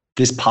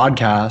 this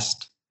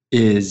podcast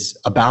is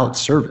about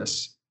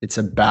service. It's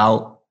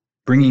about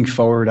bringing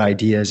forward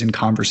ideas and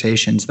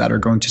conversations that are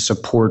going to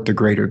support the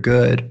greater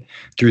good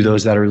through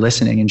those that are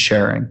listening and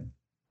sharing.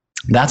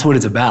 That's what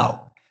it's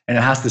about. And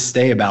it has to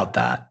stay about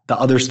that. The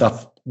other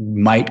stuff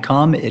might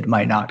come, it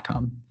might not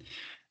come.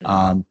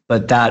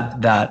 But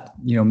that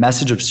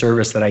message of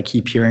service that I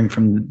keep hearing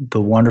from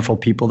the wonderful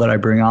people that I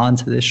bring on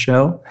to this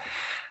show,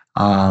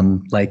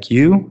 like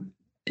you,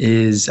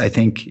 is I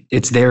think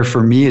it's there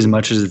for me as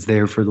much as it's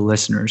there for the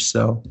listeners.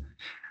 So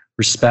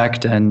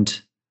respect,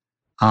 and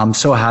I'm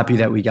so happy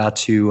that we got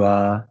to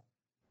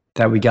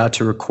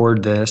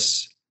record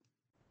this.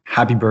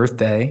 Happy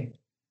birthday!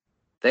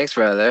 Thanks,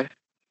 brother.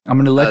 I'm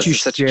going to let you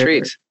such a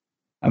treat.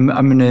 I'm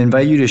going to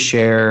invite you to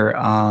share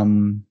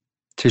kind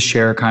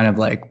of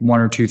like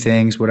one or two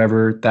things,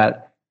 whatever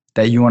that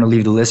you want to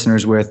leave the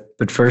listeners with.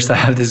 But first, I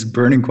have this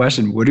burning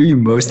question. What are you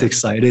most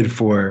excited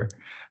for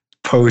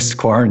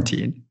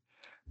post-quarantine?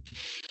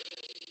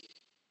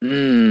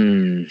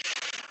 A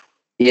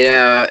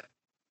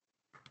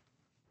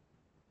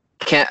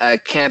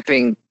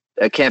camping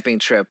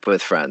trip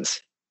with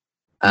friends.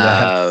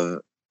 Yes.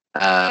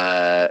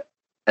 And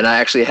I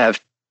actually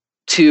have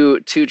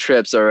two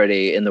trips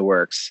already in the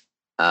works.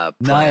 Planned.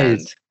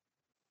 Nice.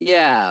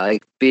 Yeah,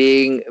 like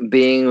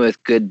being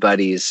with good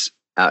buddies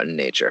out in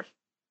nature.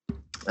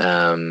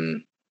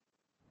 That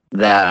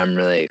I'm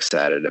really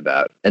excited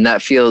about. And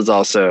that feels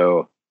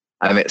also,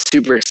 I'm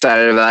super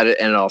excited about it,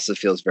 and it also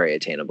feels very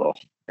attainable.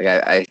 Like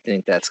I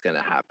think that's going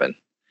to happen.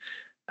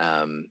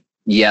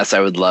 Yes, I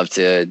would love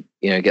to,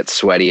 get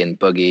sweaty and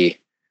boogie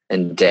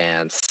and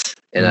dance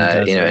in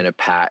a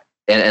pack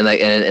and like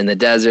in the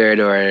desert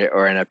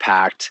or in a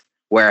packed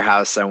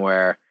warehouse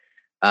somewhere.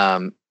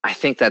 I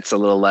think that's a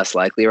little less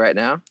likely right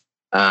now.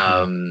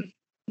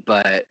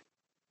 But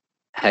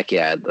heck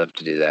yeah, I'd love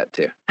to do that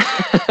too.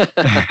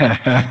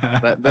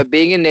 but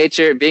being in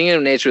nature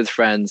with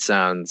friends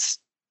sounds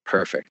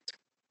perfect.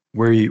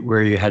 Where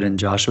are you heading?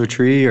 Joshua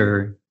Tree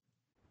or?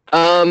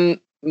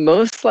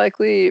 Most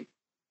likely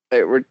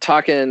we're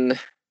talking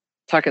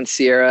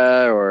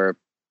Sierra or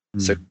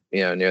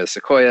near the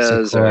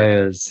Sequoias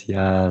or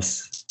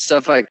yes,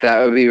 stuff like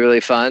that would be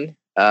really fun.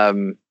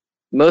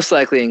 Most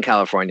likely in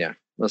California.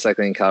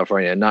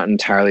 Not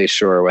entirely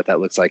sure what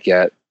that looks like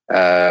yet.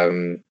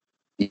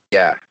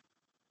 Yeah.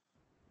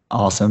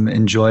 Awesome.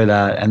 Enjoy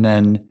that. And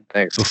then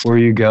thanks. Before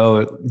you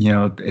go,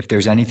 if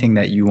there's anything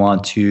that you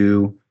want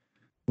to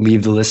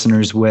leave the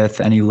listeners with,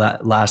 any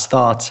last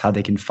thoughts, how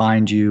they can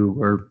find you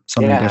or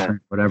something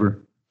different, whatever.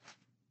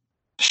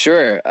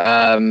 Sure.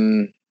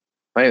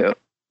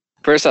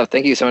 First off,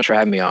 thank you so much for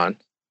having me on.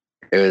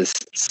 It was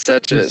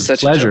such a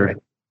pleasure.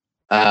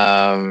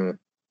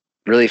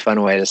 Really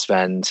fun way to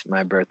spend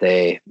my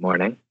birthday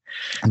morning.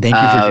 And thank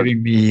you for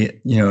giving me,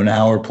 an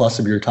hour plus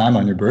of your time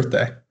on your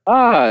birthday.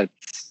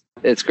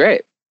 It's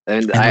great.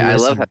 And I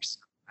love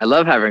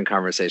having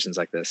conversations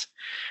like this.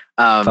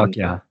 Fuck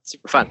yeah.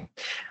 Super fun.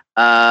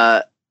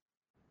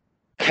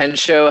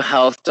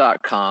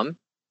 KenshōHealth.com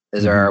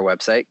is our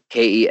website.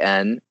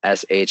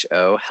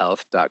 KENSHO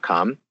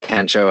health.com.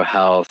 Kenshō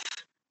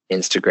Health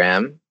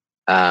Instagram.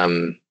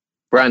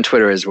 We're on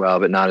Twitter as well,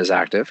 but not as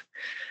active.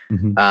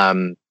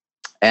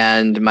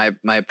 And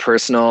my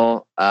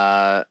personal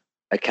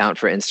account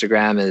for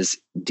Instagram is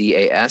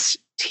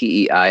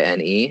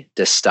DASTEINE,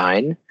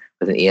 Stein,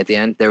 with an E at the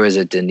end. There was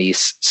a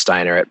Denise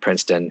Steiner at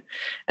Princeton,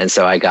 and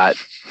so I got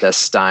the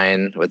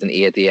Stein with an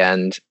E at the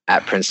end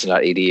at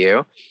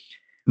Princeton.edu.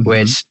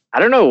 which I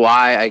don't know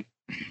why I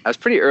was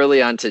pretty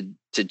early on to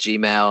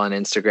Gmail and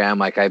Instagram.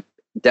 Like I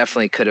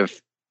definitely could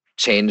have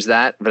changed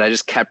that, but I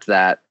just kept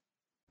that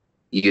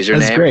username.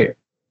 That's great.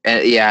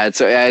 And yeah,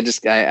 so I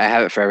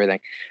have it for everything.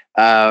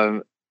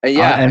 And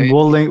yeah, and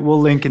we'll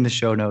link in the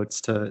show notes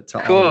to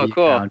cool, all the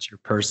cool. accounts, your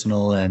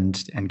personal and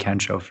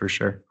Kenshō for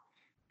sure.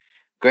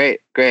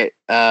 Great.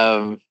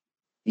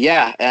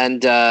 Yeah,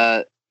 and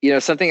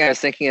something I was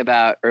thinking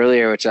about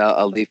earlier, which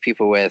I'll leave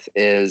people with,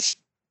 is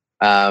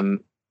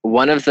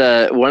one of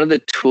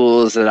the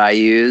tools that I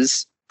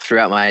use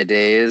throughout my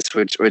days,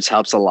 which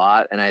helps a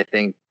lot, and I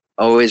think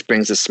always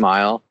brings a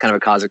smile, kind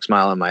of a cosmic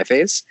smile on my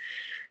face,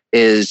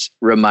 is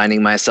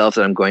reminding myself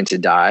that I'm going to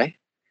die.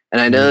 And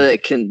I know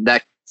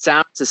that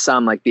sounds to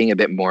some like being a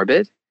bit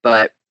morbid,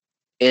 but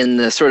in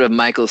the sort of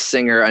Michael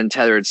Singer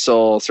Untethered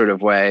Soul sort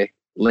of way,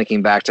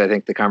 linking back to I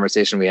think the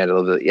conversation we had a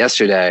little bit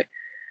yesterday,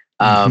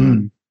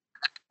 can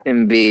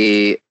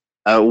be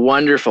a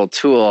wonderful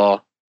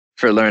tool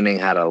for learning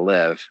how to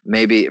live.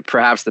 Maybe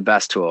perhaps the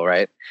best tool,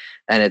 right?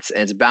 And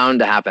it's bound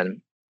to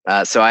happen.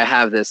 So I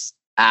have this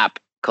app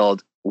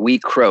called We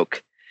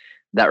Croak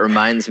that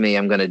reminds me it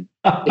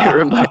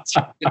reminds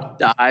me to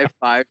die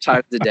 5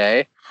 times a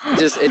day.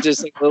 It's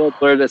just a little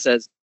blurb that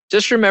says,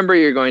 just remember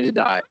you're going to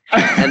die.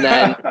 And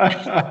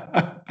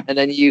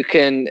then you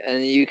can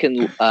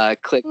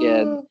click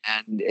in,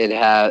 and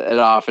it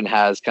often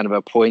has kind of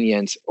a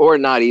poignant or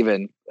not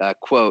even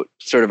quote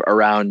sort of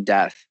around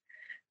death.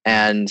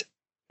 And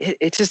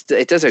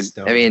it does a,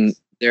 I mean,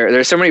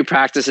 there's so many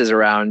practices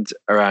around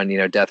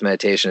death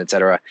meditation,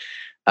 etc.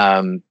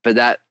 But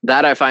that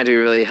I find to be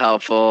really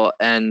helpful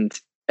and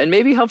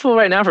maybe helpful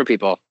right now for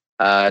people.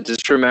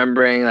 Just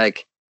remembering,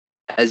 like,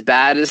 as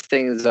bad as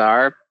things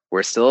are,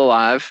 we're still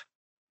alive.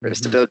 We're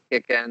still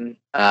kicking.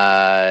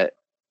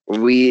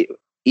 We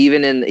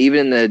even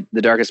in the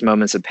darkest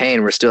moments of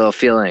pain, we're still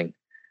feeling,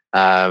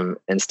 and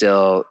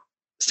still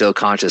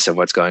conscious of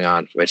what's going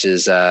on, which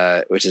is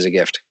a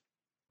gift.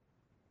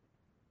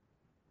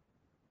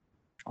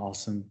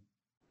 Awesome.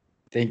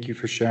 Thank you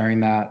for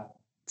sharing that.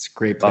 It's a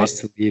great place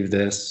to leave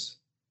this,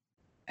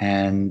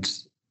 and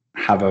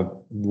have a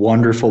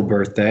wonderful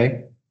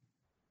birthday.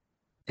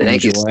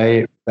 Thank you.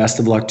 Best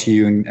of luck to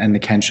you and the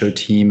Kenshō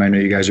team. I know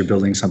you guys are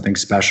building something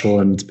special,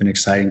 and it's been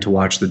exciting to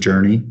watch the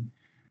journey.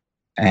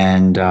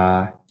 And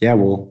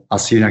I'll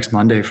see you next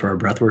Monday for our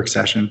breathwork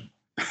session.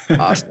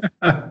 Awesome.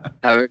 Have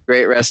a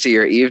great rest of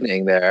your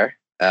evening there.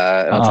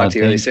 I'll talk to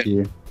you really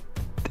soon.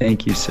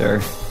 Thank you,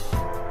 sir.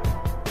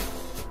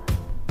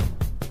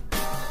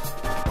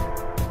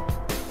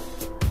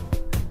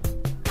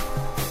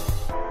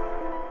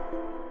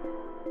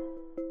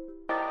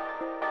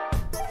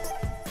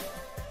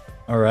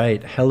 All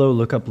right. Hello,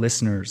 Lookup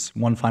listeners.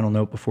 One final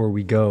note before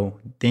we go.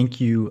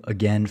 Thank you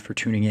again for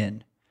tuning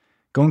in.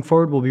 Going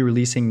forward, we'll be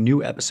releasing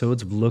new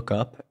episodes of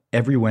Lookup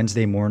every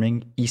Wednesday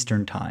morning,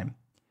 Eastern Time.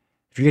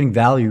 If you're getting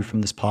value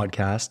from this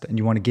podcast and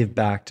you want to give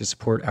back to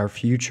support our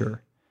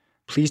future,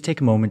 please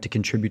take a moment to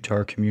contribute to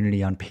our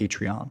community on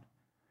Patreon.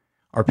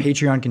 Our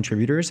Patreon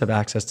contributors have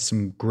access to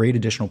some great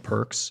additional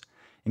perks,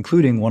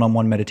 including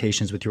one-on-one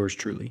meditations with yours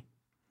truly.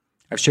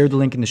 I've shared the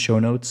link in the show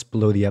notes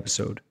below the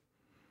episode.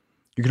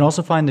 You can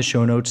also find the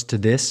show notes to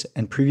this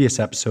and previous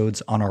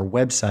episodes on our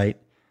website,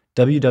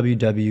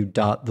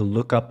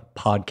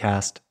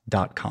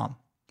 www.thelookuppodcast.com.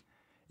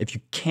 If you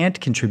can't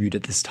contribute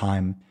at this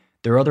time,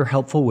 there are other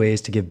helpful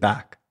ways to give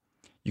back.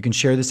 You can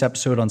share this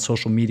episode on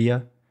social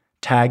media,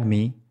 tag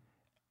me,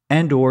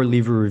 and or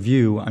leave a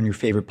review on your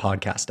favorite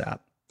podcast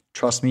app.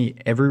 Trust me,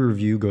 every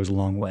review goes a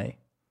long way.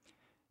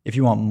 If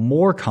you want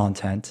more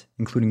content,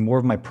 including more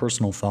of my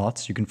personal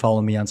thoughts, you can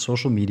follow me on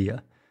social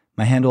media.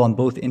 My handle on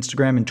both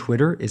Instagram and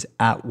Twitter is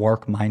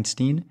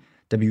 @WarkMeinstein,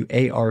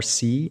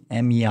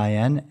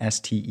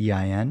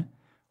 WarkMeinstein,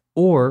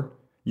 or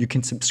you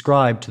can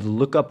subscribe to the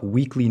Lookup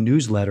Weekly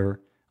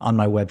newsletter on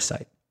my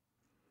website.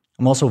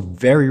 I'm also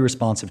very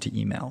responsive to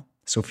email,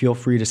 so feel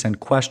free to send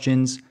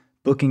questions,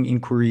 booking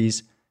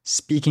inquiries,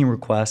 speaking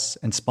requests,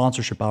 and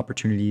sponsorship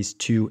opportunities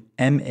to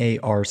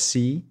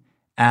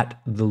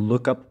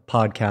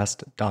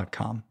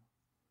marc@thelookuppodcast.com.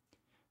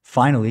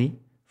 Finally,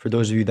 for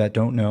those of you that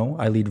don't know,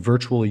 I lead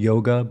virtual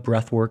yoga,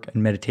 breathwork,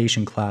 and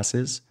meditation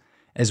classes,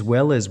 as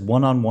well as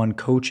one-on-one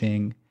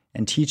coaching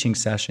and teaching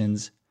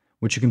sessions,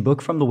 which you can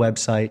book from the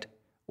website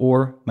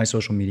or my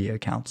social media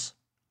accounts.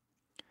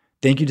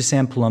 Thank you to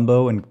Sam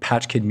Palumbo and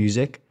Patch Kid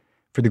Music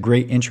for the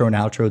great intro and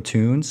outro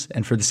tunes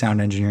and for the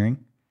sound engineering.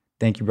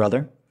 Thank you,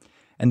 brother.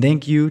 And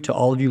thank you to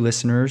all of you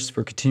listeners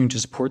for continuing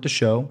to support the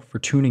show, for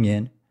tuning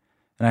in,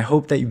 and I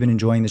hope that you've been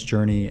enjoying this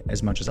journey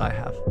as much as I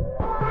have.